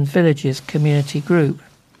Warndon Villages Community Group.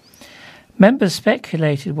 Members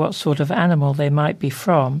speculated what sort of animal they might be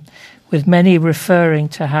from, with many referring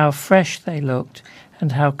to how fresh they looked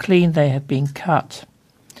and how clean they had been cut.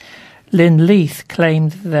 Lynn Leith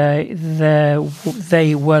claimed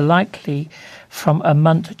they were likely from a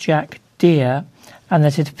muntjac deer and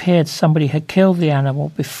that it appeared somebody had killed the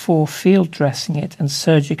animal before field dressing it and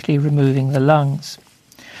surgically removing the lungs.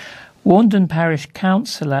 Warndon Parish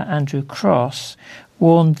Councillor Andrew Cross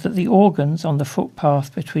warned that the organs on the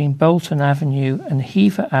footpath between Bolton Avenue and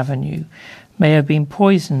Hever Avenue may have been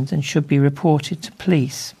poisoned and should be reported to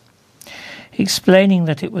police. Explaining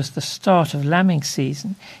that it was the start of lambing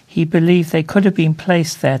season, he believed they could have been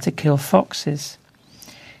placed there to kill foxes.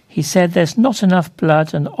 He said there's not enough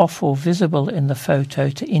blood and offal visible in the photo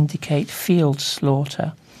to indicate field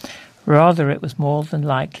slaughter. Rather, it was more than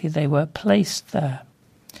likely they were placed there.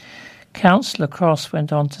 Councillor Cross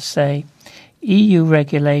went on to say, EU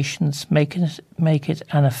regulations make it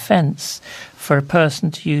an offence for a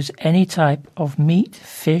person to use any type of meat,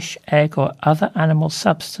 fish, egg or other animal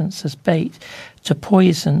substance as bait to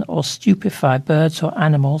poison or stupefy birds or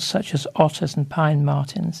animals such as otters and pine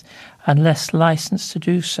martens, unless licensed to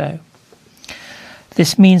do so.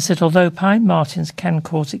 This means that although pine martens can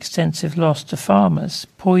cause extensive loss to farmers,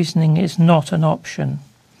 poisoning is not an option.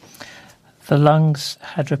 The lungs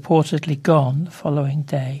had reportedly gone the following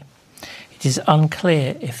day. It is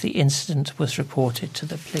unclear if the incident was reported to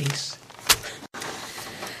the police.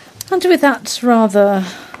 And with that rather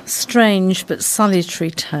strange but salutary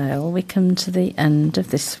tale, we come to the end of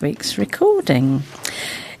this week's recording.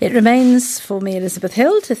 It remains for me, Elizabeth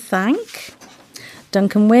Hill, to thank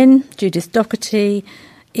Duncan Wynne, Judith Docherty,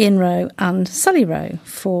 Ian Rowe and Sally Rowe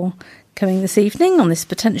for coming this evening on this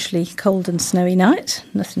potentially cold and snowy night.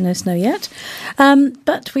 No snow yet.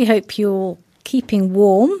 But we hope you're keeping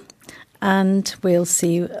warm, and we'll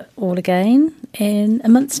see you all again in a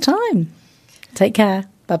month's time. Take care.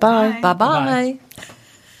 Bye-bye. Bye-bye.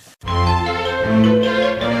 Bye.